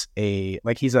is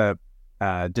he's a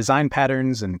design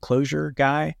patterns and closure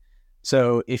guy.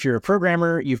 So if you're a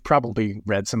programmer, you've probably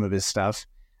read some of his stuff.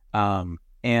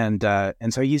 And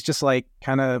so he's just like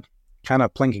kind of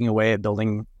plinking away at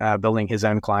building his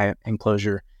own client and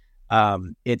closure.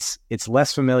 It's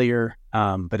less familiar,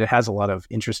 but it has a lot of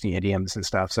interesting idioms and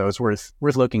stuff. So it's worth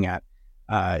looking at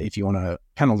if you want to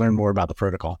kind of learn more about the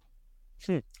protocol.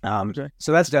 Okay.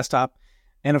 So that's desktop,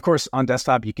 and of course on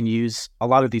desktop you can use a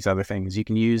lot of these other things. You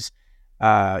can use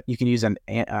an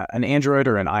Android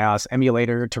or an iOS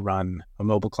emulator to run a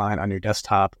mobile client on your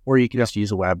desktop, or you can just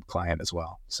use a web client as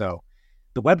well. So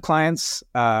the web clients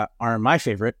are my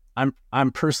favorite.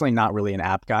 I'm personally not really an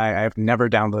app guy. I've never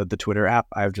downloaded the Twitter app.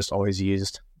 I've just always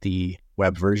used the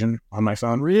web version on my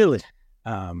phone. Really?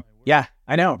 Yeah,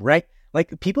 I know, right?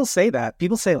 Like people say that.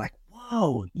 People say like,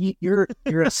 "Whoa, you're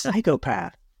a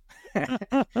psychopath."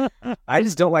 I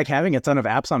just don't like having a ton of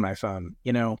apps on my phone.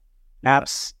 You know,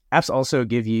 apps also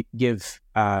give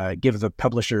the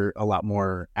publisher a lot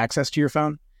more access to your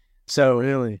phone. So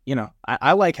really, you know,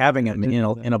 I like having them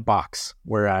in a box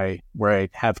where I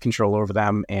have control over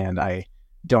them, and I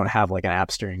don't have like an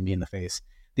app staring me in the face.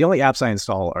 The only apps I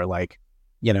install are like,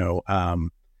 you know,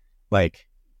 like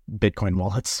Bitcoin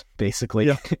wallets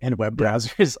basically, and web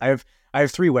browsers. I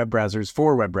have 4 web browsers,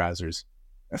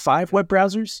 5 web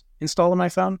browsers installed on my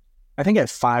phone. I think I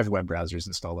have 5 web browsers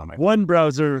installed on my phone. 1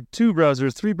 browser, 2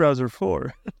 browsers, 3 browser,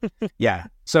 4. Yeah.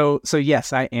 So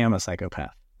yes, I am a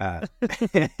psychopath.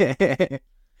 Okay,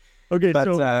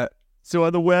 but so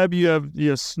on the web you have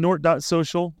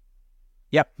snort.social.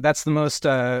 Yep, that's the most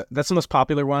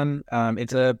popular one.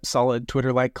 It's a solid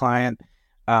Twitter-like client.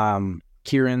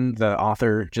 Kieran, the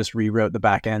author, just rewrote the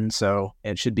backend, so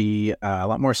it should be a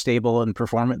lot more stable and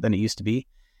performant than it used to be.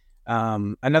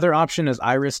 Another option is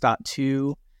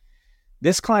iris.to.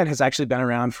 This client has actually been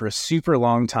around for a super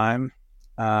long time.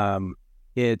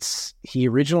 He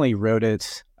originally wrote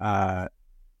it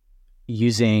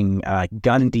using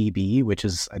GunDB, which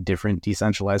is a different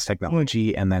decentralized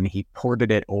technology, and then he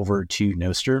ported it over to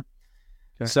Nostr.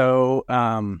 Okay. So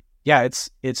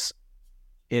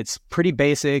it's pretty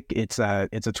basic. It's a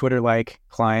Twitter-like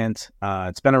client.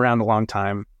 It's been around a long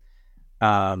time.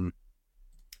 And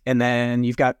then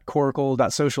you've got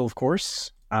Coracle.social, of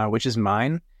course, which is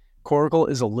mine. Coracle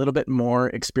is a little bit more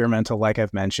experimental, like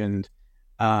I've mentioned.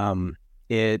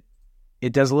 It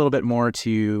does a little bit more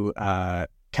to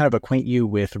kind of acquaint you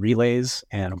with relays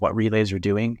and what relays are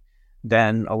doing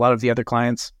than a lot of the other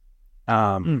clients.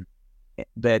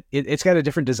 But it's got a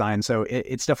different design, so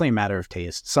it's definitely a matter of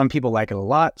taste. Some people like it a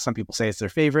lot. Some people say it's their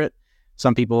favorite.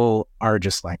 Some people are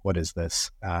just like, "What is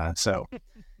this?"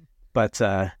 But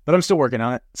I'm still working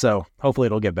on it, so hopefully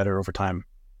it'll get better over time.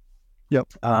 Yep.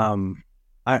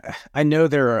 I know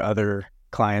there are other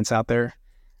clients out there.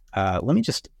 Let me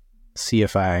just see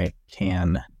if I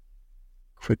can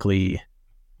quickly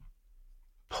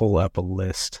pull up a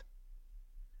list.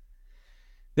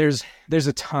 There's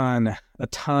a ton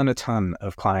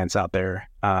of clients out there.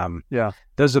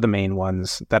 Those are the main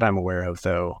ones that I'm aware of,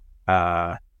 though.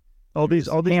 All these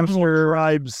Hamster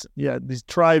tribes, these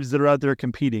tribes that are out there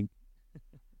competing.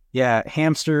 Yeah,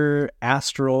 Hamster,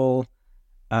 Astral,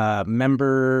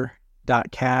 Member.cash,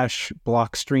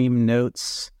 Blockstream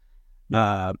Notes.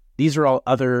 These are all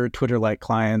other Twitter-like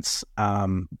clients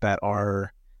that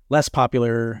are less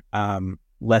popular,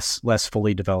 less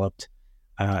fully developed.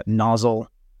 Nozzle.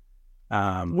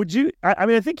 Would you?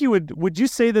 I think you would. Would you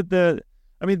say that the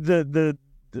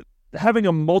having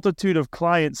a multitude of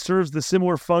clients serves the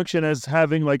similar function as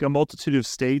having like a multitude of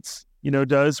states?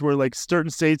 Does, where like certain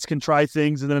states can try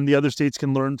things and then the other states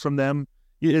can learn from them.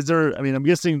 Is there? I'm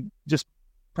guessing just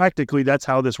practically that's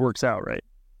how this works out, right?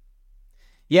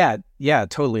 Yeah,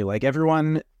 totally. Like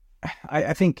everyone,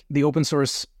 I think the open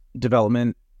source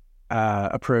development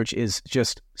approach is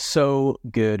just so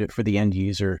good for the end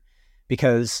user,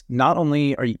 because not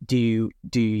only do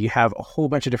you have a whole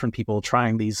bunch of different people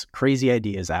trying these crazy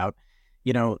ideas out,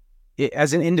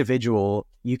 as an individual,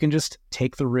 you can just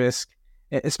take the risk,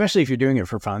 especially if you're doing it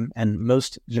for fun. And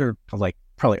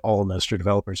probably all Nostr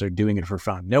developers are doing it for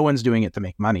fun. No one's doing it to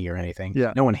make money or anything.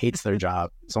 Yeah. No one hates their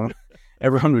job. So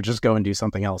everyone would just go and do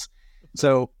something else.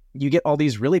 So you get all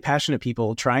these really passionate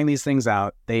people trying these things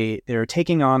out. They're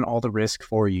taking on all the risk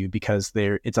for you because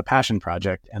it's a passion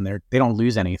project, and they don't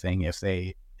lose anything if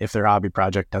their hobby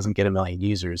project doesn't get 1 million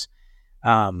users.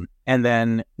 And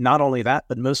then not only that,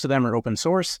 but most of them are open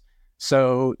source.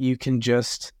 So you can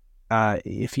just,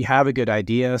 if you have a good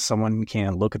idea, someone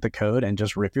can look at the code and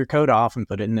just rip your code off and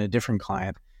put it in a different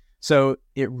client. So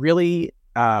it really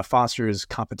fosters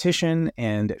competition,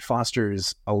 and it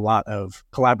fosters a lot of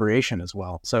collaboration as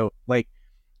well. So like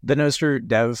the Nostr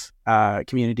dev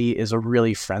community is a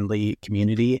really friendly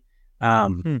community.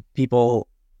 People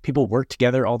work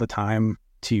together all the time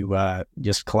to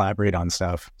just collaborate on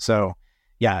stuff. So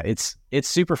yeah, it's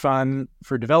super fun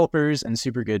for developers and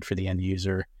super good for the end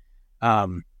user.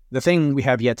 The thing we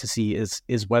have yet to see is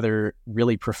whether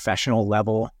really professional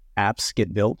level apps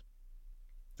get built.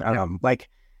 Like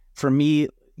for me,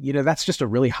 that's just a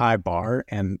really high bar.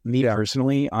 And me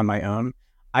personally, on my own,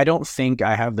 I don't think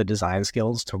I have the design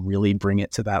skills to really bring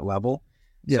it to that level.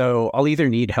 Yeah. So I'll either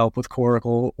need help with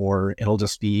Coracle, or it'll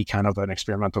just be kind of an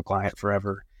experimental client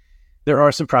forever. There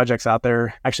are some projects out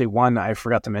there. Actually, one I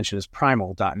forgot to mention is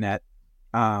primal.net.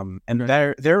 And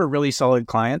they're a really solid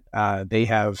client.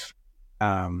 They've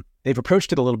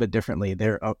approached it a little bit differently.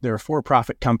 They're a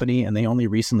for-profit company, and they only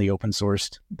recently open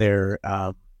sourced their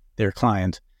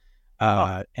client.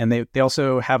 And they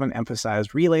also haven't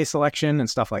emphasized relay selection and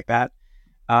stuff like that.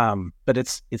 But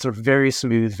it's a very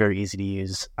smooth, very easy to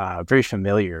use, very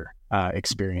familiar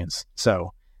experience.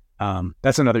 So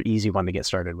that's another easy one to get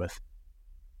started with.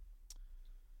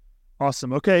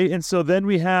 Awesome. Okay, and so then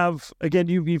we have, again,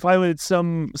 you've highlighted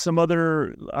some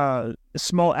other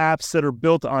small apps that are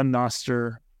built on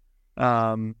Nostr.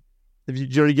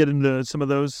 Did you already get into some of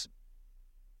those?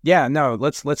 Yeah, no,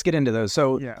 let's get into those.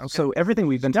 So So everything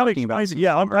we've been talking about.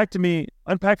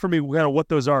 Unpack for me kind of what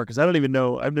those are, because I don't even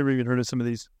know. I've never even heard of some of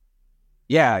these.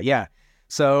 Yeah.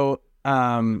 So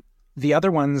the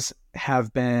other ones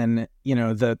have been,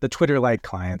 the Twitter-like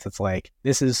clients. It's like,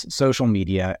 this is social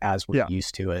media as we're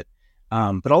used to it.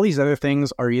 But all these other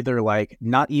things are either like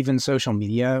not even social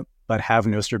media, but have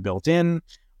Nostr built in,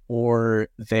 or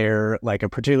they're like a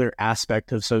particular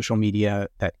aspect of social media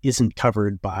that isn't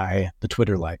covered by the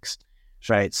Twitter likes,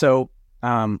 right? So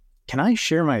can I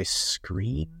share my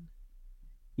screen?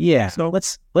 Yeah, so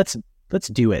let's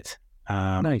do it.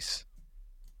 Nice.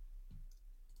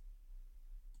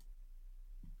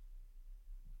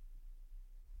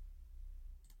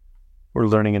 We're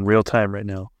learning in real time right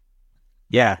now.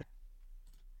 Yeah.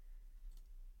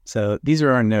 So these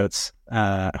are our notes.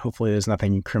 Hopefully there's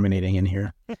nothing incriminating in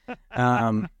here.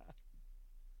 And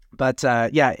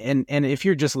if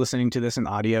you're just listening to this in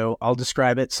audio, I'll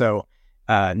describe it. So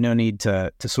no need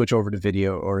to switch over to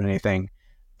video or anything.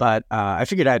 But I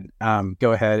figured I'd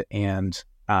go ahead and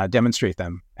demonstrate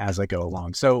them as I go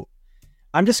along. So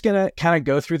I'm just going to kind of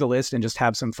go through the list and just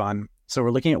have some fun. So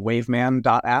we're looking at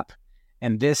waveman.app.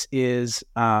 And this is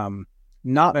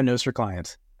not a Nostr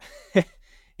client.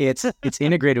 It's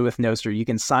integrated with Nostr. You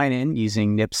can sign in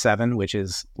using NIP7, which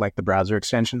is like the browser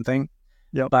extension thing.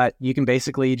 Yep. But you can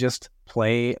basically just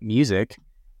play music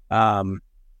on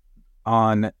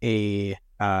from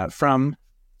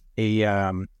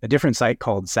a different site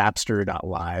called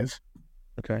Zapster.live.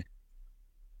 Okay.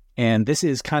 And this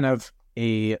is kind of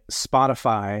a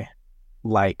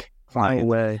Spotify-like client. No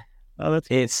way. Oh,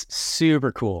 It's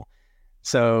super cool.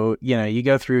 So, you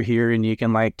go through here and you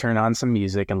can like turn on some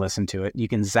music and listen to it. You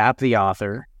can zap the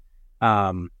author,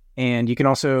 and you can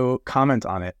also comment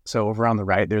on it. So over on the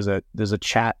right, there's a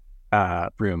chat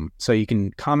room. So you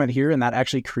can comment here, and that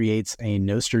actually creates a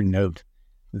Nostr note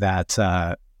that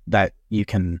you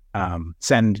can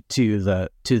send to the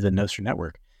Nostr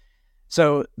network.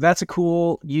 So that's a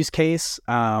cool use case.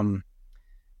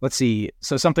 Let's see.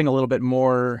 So something a little bit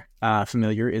more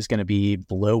familiar is going to be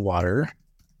Blowwater.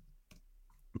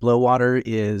 Blowwater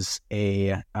is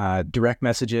a direct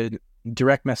message and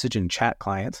chat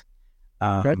client,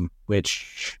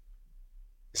 which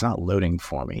is not loading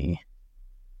for me.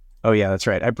 Oh yeah, that's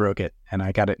right. I broke it and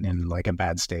I got it in like a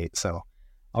bad state. So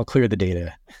I'll clear the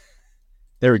data.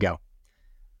 There we go.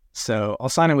 So I'll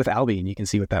sign in with Albie and you can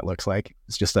see what that looks like.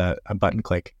 It's just a button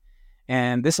click.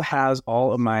 And this has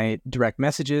all of my direct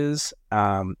messages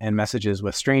and messages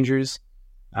with strangers.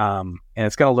 And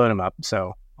it's going to load them up.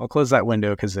 So I'll close that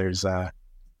window because there's,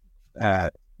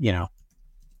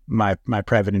 my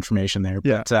private information there.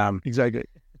 Yeah, but, exactly.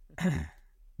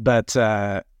 But,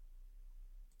 there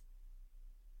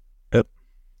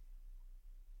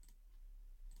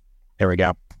we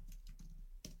go.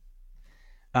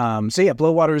 So yeah,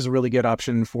 Blowwater is a really good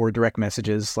option for direct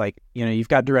messages. Like, you've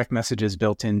got direct messages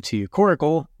built into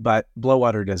Coracle, but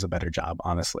Blowwater does a better job,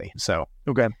 honestly. So,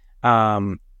 okay.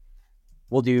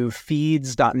 We'll do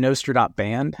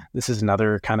feeds.nostr.band. This is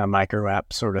another kind of micro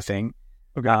app sort of thing.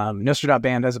 Okay.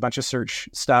 Nostr.band has a bunch of search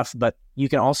stuff, but you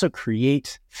can also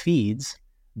create feeds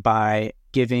by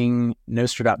giving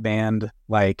Nostr.band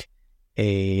like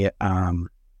just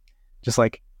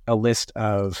like a list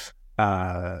of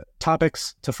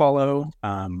topics to follow.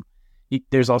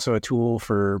 There's also a tool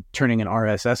for turning an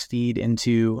RSS feed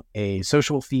into a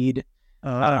social feed.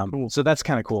 Cool. So that's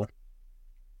kind of cool.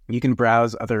 You can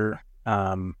browse other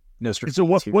Nostr. So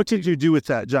what did you do with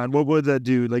that, John? What would that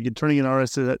do? Like turning an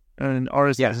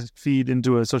RSS feed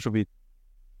into a social feed?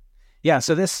 Yeah,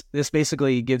 so this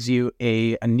basically gives you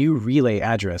a new relay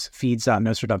address,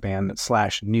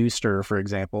 feeds.nostr.band/newster, for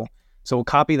example. So we'll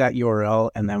copy that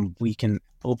URL and then we can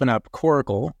open up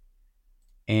Coracle.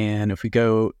 And if we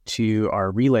go to our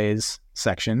relays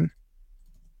section,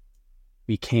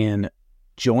 we can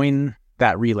join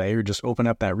that relay or just open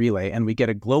up that relay and we get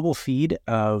a global feed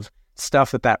of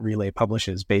stuff that relay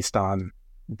publishes based on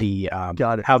the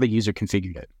how the user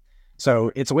configured it.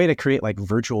 So it's a way to create like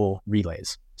virtual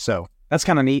relays. So that's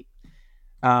kind of neat.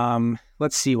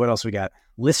 Let's see what else we got.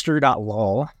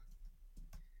 Lister.lol.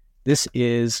 This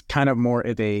is kind of more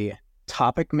of a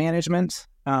topic management.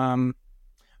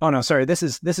 This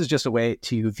is just a way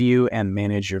to view and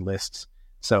manage your lists.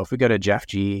 So if we go to Jeff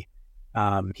G,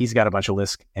 he's got a bunch of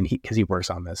lists and because he works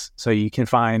on this. So you can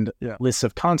find lists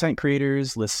of content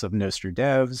creators, lists of Nostr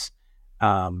devs.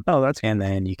 And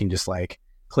then you can just like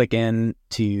click in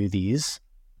to these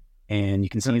and you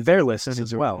can see their lists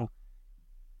as well. Cool.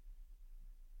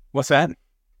 What's that?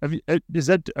 I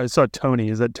saw Tony.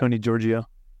 Is that Tony Giorgio?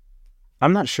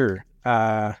 I'm not sure.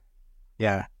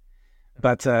 Yeah.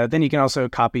 But then you can also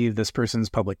copy this person's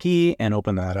public key and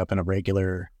open that up in a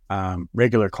regular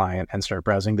client and start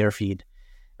browsing their feed.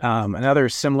 Another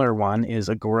similar one is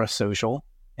Agora Social.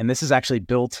 And this is actually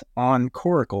built on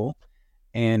Coracle.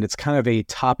 And it's kind of a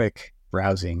topic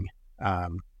browsing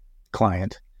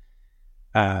client.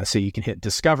 So you can hit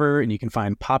discover and you can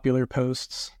find popular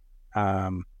posts.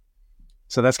 So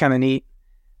that's kind of neat.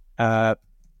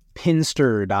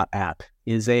 Pinster.app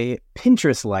is a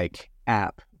Pinterest-like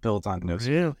app built on Nostr.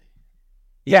 Really?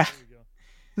 Yeah.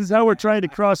 This is how we're trying to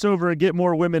cross over and get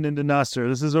more women into Nostr.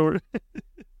 This is over.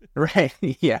 Right.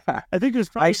 Yeah. I think there's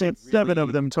probably 7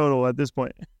 of them total at this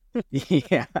point.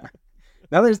 Yeah.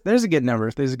 Now there's a good number.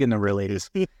 There's a good number of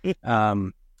ladies.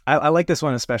 I like this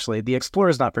one especially. The Explorer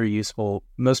is not very useful.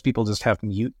 Most people just have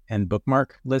mute and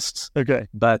bookmark lists. Okay.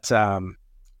 But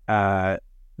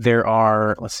there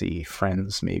are, let's see,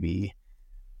 friends maybe.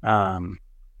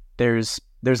 There's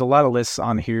a lot of lists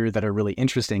on here that are really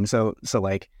interesting. So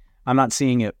like I'm not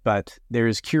seeing it, but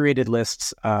there's curated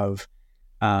lists of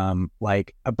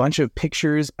like a bunch of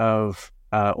pictures of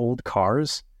old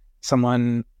cars.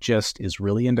 Someone just is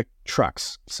really into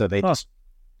trucks, so they just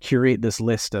curate this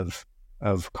list of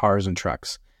cars and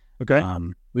trucks. Okay.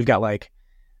 We've got like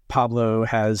Pablo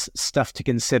has stuff to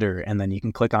consider, and then you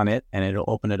can click on it, and it'll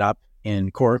open it up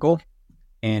in Coracle.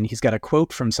 And he's got a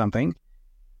quote from something.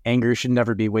 Anger should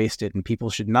never be wasted, and people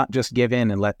should not just give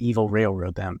in and let evil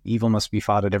railroad them. Evil must be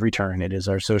fought at every turn. It is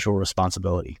our social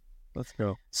responsibility. Let's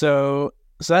go. So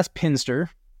that's Pinster.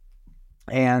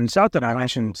 And shout them I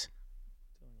mentioned.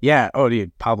 Yeah. Oh,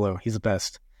 dude, Pablo, he's the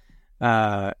best.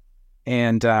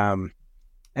 And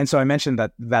so I mentioned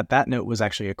that note was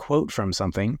actually a quote from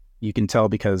something. You can tell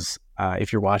because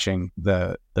if you're watching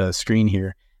the screen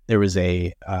here, there was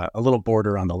a little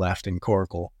border on the left in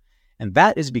Coracle, and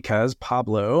that is because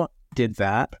Pablo did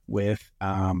that with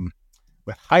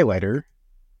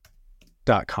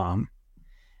highlighter.com.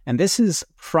 And this is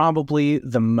probably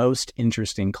the most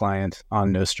interesting client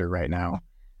on Nostr right now.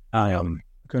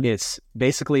 Okay. It's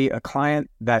basically a client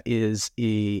that is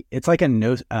it's like a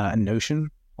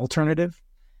Notion alternative.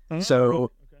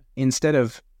 So instead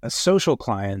of a social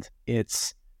client,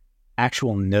 it's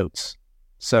actual notes.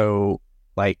 So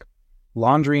like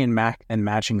laundry and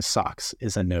matching socks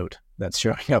is a note that's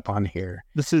showing up on here.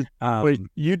 This is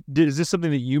is this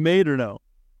something that you made or no?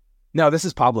 No, this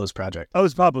is Pablo's project. Oh,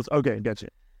 it's Pablo's. Okay, gotcha.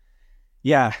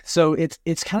 Yeah, so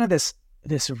it's kind of this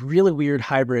really weird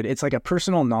hybrid. It's like a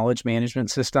personal knowledge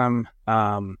management system.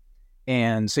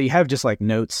 And so you have just like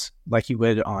notes like you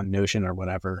would on Notion or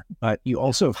whatever, but you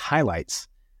also have highlights.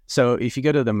 So if you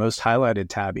go to the most highlighted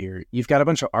tab here, you've got a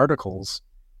bunch of articles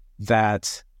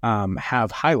that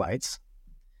have highlights.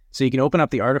 So you can open up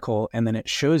the article and then it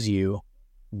shows you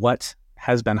what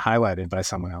has been highlighted by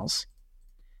someone else.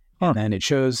 And then it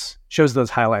shows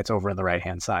those highlights over on the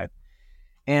right-hand side.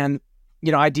 And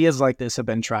ideas like this have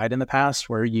been tried in the past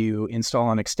where you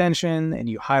install an extension and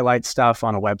you highlight stuff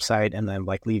on a website and then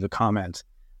like leave a comment.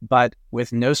 But with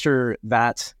Nostr,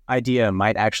 that idea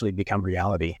might actually become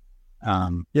reality.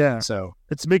 So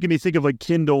it's making me think of like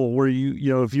Kindle, where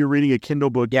you if you're reading a Kindle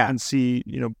book, you can see,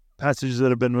 passages that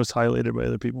have been most highlighted by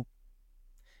other people.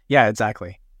 Yeah,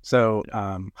 exactly. So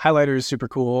highlighter is super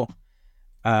cool.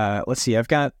 Let's see, I've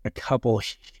got a couple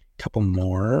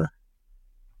more.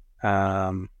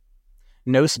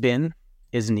 NoSpin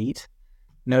is neat.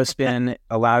 NoSpin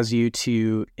allows you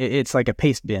to, it's like a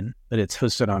paste bin, but it's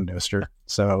hosted on Nostr.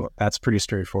 So that's pretty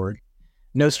straightforward.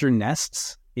 Nostr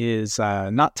Nests is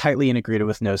not tightly integrated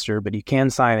with Nostr, but you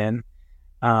can sign in.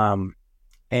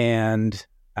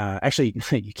 Actually,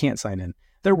 you can't sign in.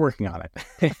 They're working on it.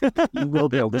 You will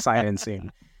be able to sign in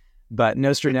soon. But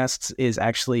Nostr Nests is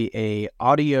actually a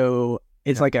audio,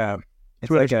 it's like a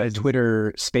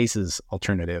Twitter Spaces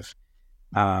alternative.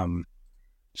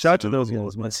 Shout out to those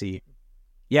guys. Let's see.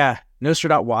 Yeah,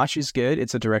 Nostr.watch is good.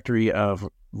 It's a directory of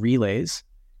relays.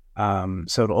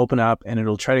 So it'll open up and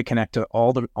it'll try to connect to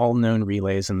all known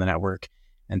relays in the network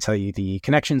and tell you the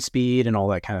connection speed and all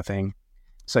that kind of thing.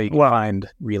 So you can find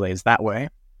relays that way.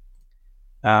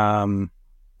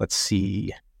 Let's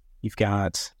see. You've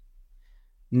got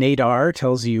Nadar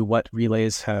tells you what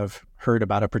relays have heard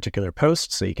about a particular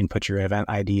post, so you can put your event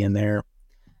ID in there.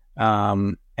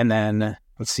 And then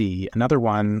let's see, another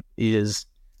one is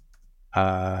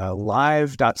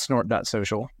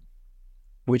live.snort.social,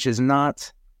 which is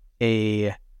not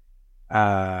it's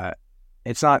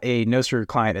not a Nostr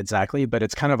client exactly, but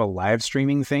it's kind of a live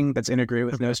streaming thing that's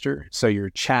integrated with Nostr. So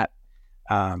your chat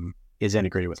is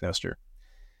integrated with Nostr.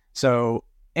 So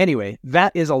anyway,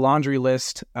 that is a laundry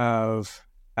list of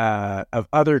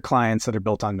other clients that are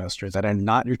built on Nostr that are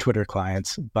not your Twitter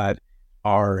clients, but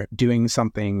are doing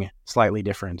something slightly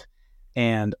different.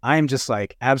 And I'm just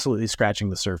like absolutely scratching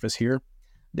the surface here.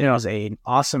 There's an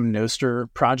awesome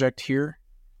Nostr project here.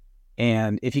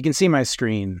 And if you can see my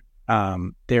screen,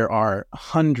 there are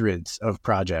hundreds of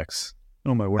projects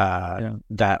oh my word.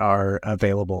 That are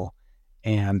available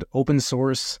and open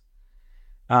source.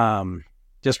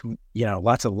 Just,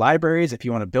 lots of libraries if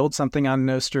you want to build something on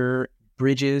Nostr,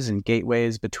 bridges and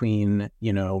gateways between,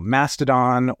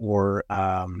 Mastodon or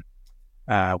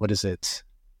what is it?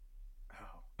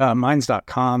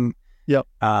 Minds.com. Yep.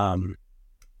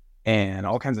 And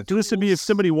all kinds of tools. This would be if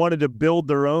somebody wanted to build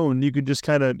their own, you could just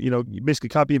kind of, basically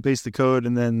copy and paste the code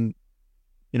and then,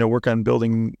 work on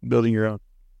building your own.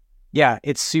 Yeah,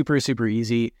 it's super, super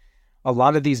easy. A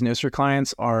lot of these Nostr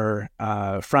clients are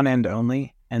front end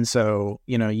only. And so,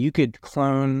 you could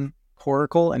clone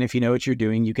Coracle, and if you know what you're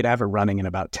doing, you could have it running in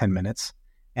about 10 minutes,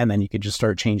 and then you could just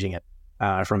start changing it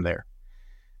from there.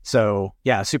 So,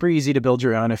 yeah, super easy to build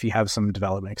your own if you have some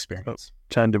development experience.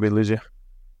 Chan, did we lose you?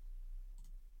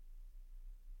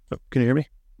 Oh, can you hear me?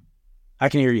 I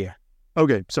can hear you.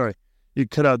 Okay, sorry. You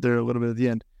cut out there a little bit at the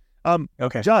end.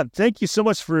 Okay. John, thank you so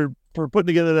much for putting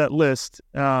together that list.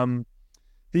 The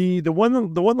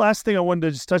one last thing I wanted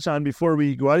to just touch on before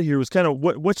we go out of here was kind of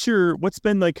what's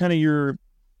been like kind of your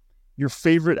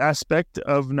favorite aspect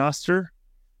of Nostr?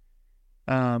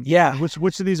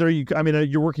 Which of these are you? I mean,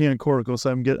 you're working on Coracle, so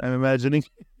I'm imagining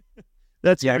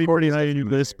that's pretty high on your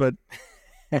list, but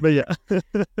yeah.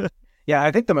 Yeah,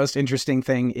 I think the most interesting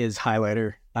thing is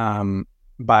Highlighter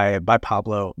by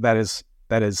Pablo. That is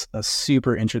that is a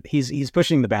super interesting. He's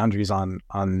pushing the boundaries on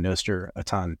Nostr a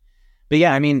ton. But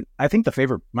yeah, I mean, I think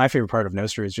my favorite part of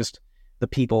Nostr is just the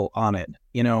people on it.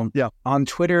 Yeah. On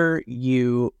Twitter,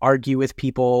 you argue with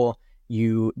people,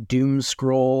 you doom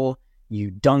scroll,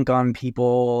 you dunk on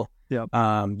people. Yeah.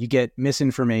 You get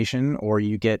misinformation or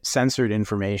you get censored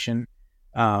information.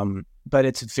 But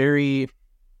it's very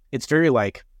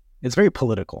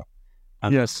political.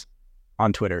 Yes.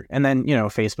 On Twitter. And then,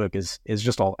 Facebook is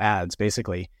just all ads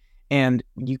basically. And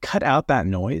you cut out that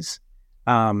noise,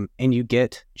 and you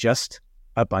get just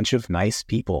a bunch of nice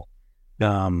people.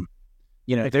 There's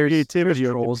creativity,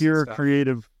 trolls, pure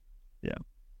creative.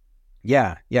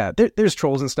 Yeah. There's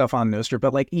trolls and stuff on Nostr,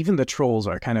 but like even the trolls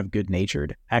are kind of good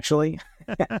natured, actually,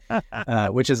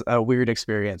 which is a weird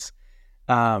experience.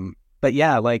 But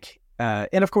yeah,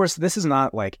 and of course, this is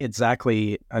not like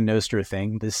exactly a Nostr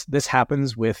thing. This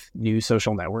happens with new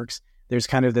social networks. There's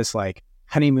kind of this like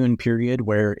honeymoon period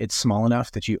where it's small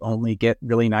enough that you only get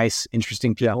really nice,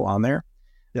 interesting people on there.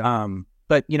 Yeah.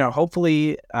 But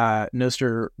hopefully,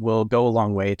 Nostr will go a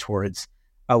long way towards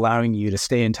allowing you to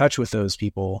stay in touch with those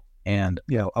people and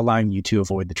allowing you to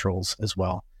avoid the trolls as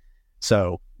well.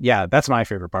 So yeah, that's my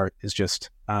favorite part, is just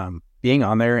being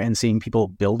on there and seeing people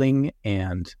building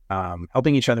and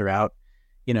helping each other out.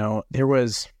 There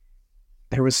was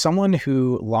someone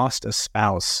who lost a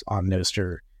spouse on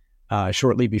Nostr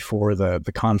shortly before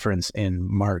the conference in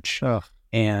March. Oh.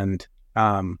 And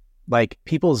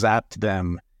people zapped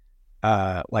them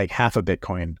like half a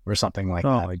Bitcoin or something like that.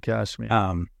 Oh my gosh,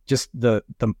 man. Just the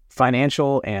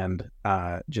financial and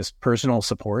just personal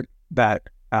support that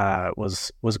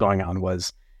was going on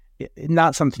was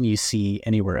not something you see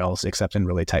anywhere else except in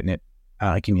really tight-knit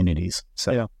communities.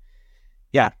 So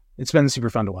yeah, it's been super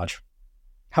fun to watch.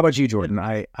 How about you, Jordan?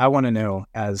 I want to know,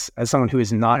 as someone who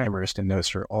is not immersed in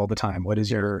Nostr all the time, what is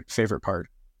your favorite part?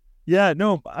 Yeah,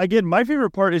 no, again, my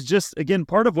favorite part is just, again,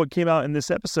 part of what came out in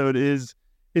this episode is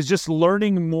just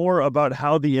learning more about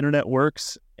how the internet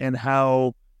works and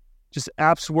how just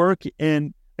apps work.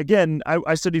 And again,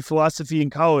 I studied philosophy in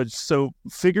college, so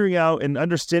figuring out and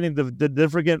understanding the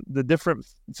different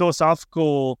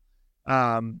philosophical,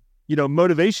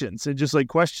 motivations and just like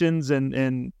questions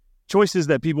and choices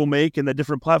that people make and that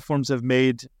different platforms have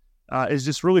made is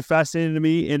just really fascinating to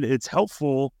me, and it's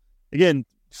helpful again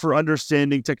for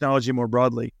understanding technology more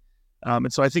broadly.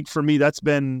 And so I think for me, that's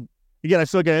been, again, I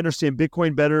feel like I understand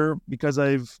Bitcoin better because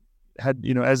I've had,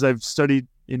 as I've studied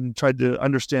and tried to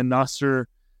understand Nostr,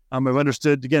 I've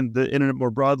understood, again, the internet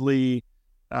more broadly.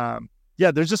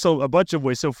 There's just a bunch of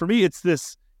ways. So for me, it's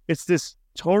this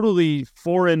totally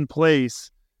foreign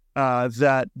place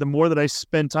that the more that I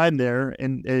spend time there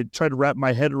and try to wrap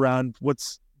my head around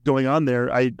what's going on there,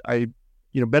 I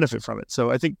benefit from it.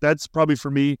 So I think that's probably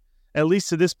for me, at least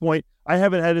to this point. I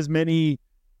haven't had as many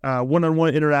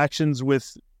one-on-one interactions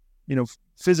with,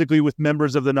 physically with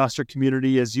members of the Nostr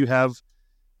community as you have.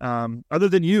 Other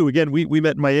than you, again, we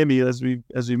met in Miami as we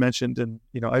mentioned, and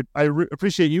I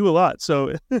appreciate you a lot.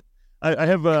 So I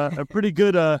have a pretty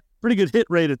good hit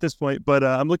rate at this point. But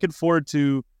I'm looking forward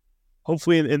to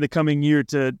hopefully in the coming year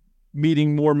to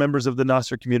meeting more members of the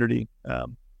Nostr community. Are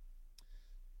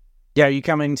you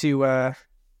coming to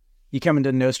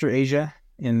Nostr Asia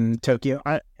in Tokyo?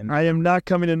 I am not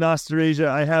coming to Nostr Asia.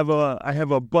 I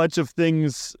have a bunch of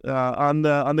things on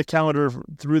the calendar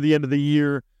through the end of the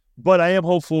year. But I am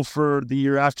hopeful for the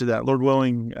year after that. Lord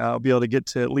willing, I'll be able to get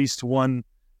to at least one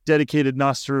dedicated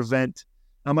Nostr event.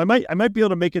 I might be able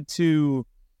to make it to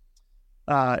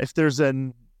if there's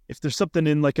something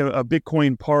in like a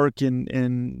Bitcoin park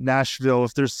in Nashville.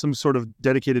 If there's some sort of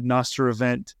dedicated Nostr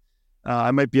event,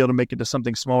 I might be able to make it to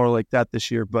something smaller like that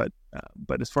this year. But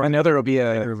as far as I know, there will be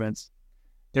other events.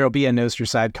 There will be a Nostr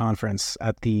side conference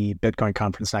at the Bitcoin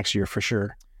conference next year for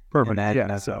sure.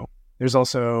 Perfect. So there's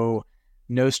also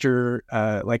Nostr,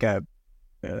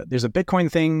 there's a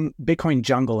Bitcoin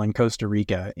jungle in Costa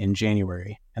Rica in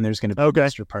January, and there's going to be a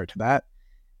Nostr part to that.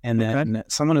 And then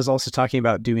someone is also talking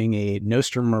about doing a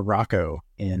Nostr Morocco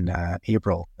in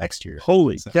April next year.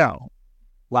 Holy cow.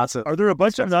 Are there a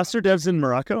bunch of Nostr devs in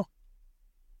Morocco?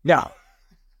 No,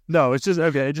 it's just,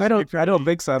 okay. I don't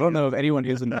think so. I don't know of anyone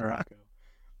who's in Morocco,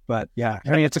 but yeah, I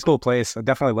mean, it's a cool place. I'd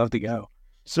definitely love to go.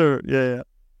 Sure. Yeah.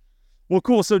 Well,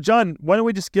 cool. So, John, why don't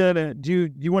we just do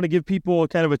you want to give people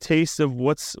kind of a taste of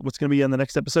what's going to be on the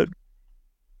next episode?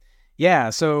 Yeah.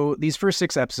 So these first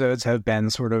 6 episodes have been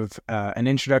sort of an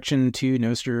introduction to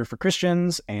Nostr for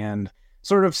Christians and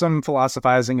sort of some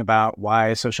philosophizing about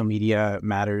why social media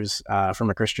matters from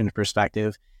a Christian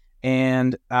perspective.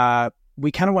 And we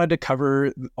kind of wanted to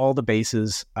cover all the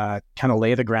bases, kind of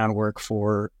lay the groundwork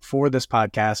for this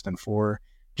podcast and for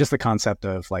just the concept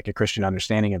of like a Christian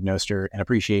understanding of Nostr and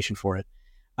appreciation for it.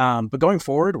 But going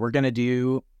forward, we're going to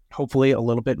do hopefully a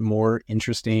little bit more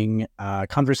interesting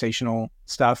conversational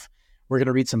stuff. We're going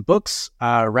to read some books.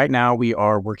 Right now, we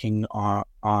are working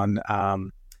on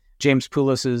James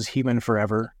Poulos's Human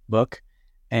Forever book.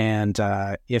 And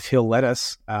if he'll let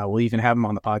us, we'll even have him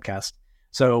on the podcast.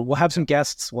 So we'll have some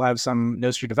guests. We'll have some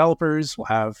Nostr developers. We'll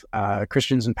have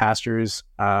Christians and pastors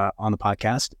on the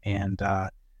podcast. And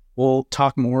we'll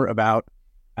talk more about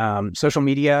social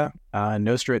media,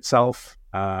 Nostr itself,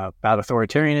 about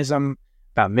authoritarianism,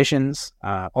 about missions,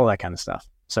 all that kind of stuff.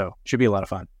 So should be a lot of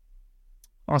fun.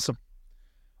 Awesome.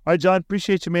 All right, John,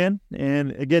 appreciate you, man.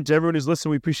 And again, to everyone who's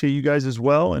listening, we appreciate you guys as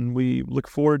well. And we look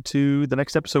forward to the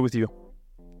next episode with you.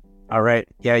 All right.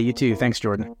 Yeah, you too. Thanks,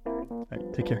 Jordan. All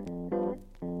right, take care.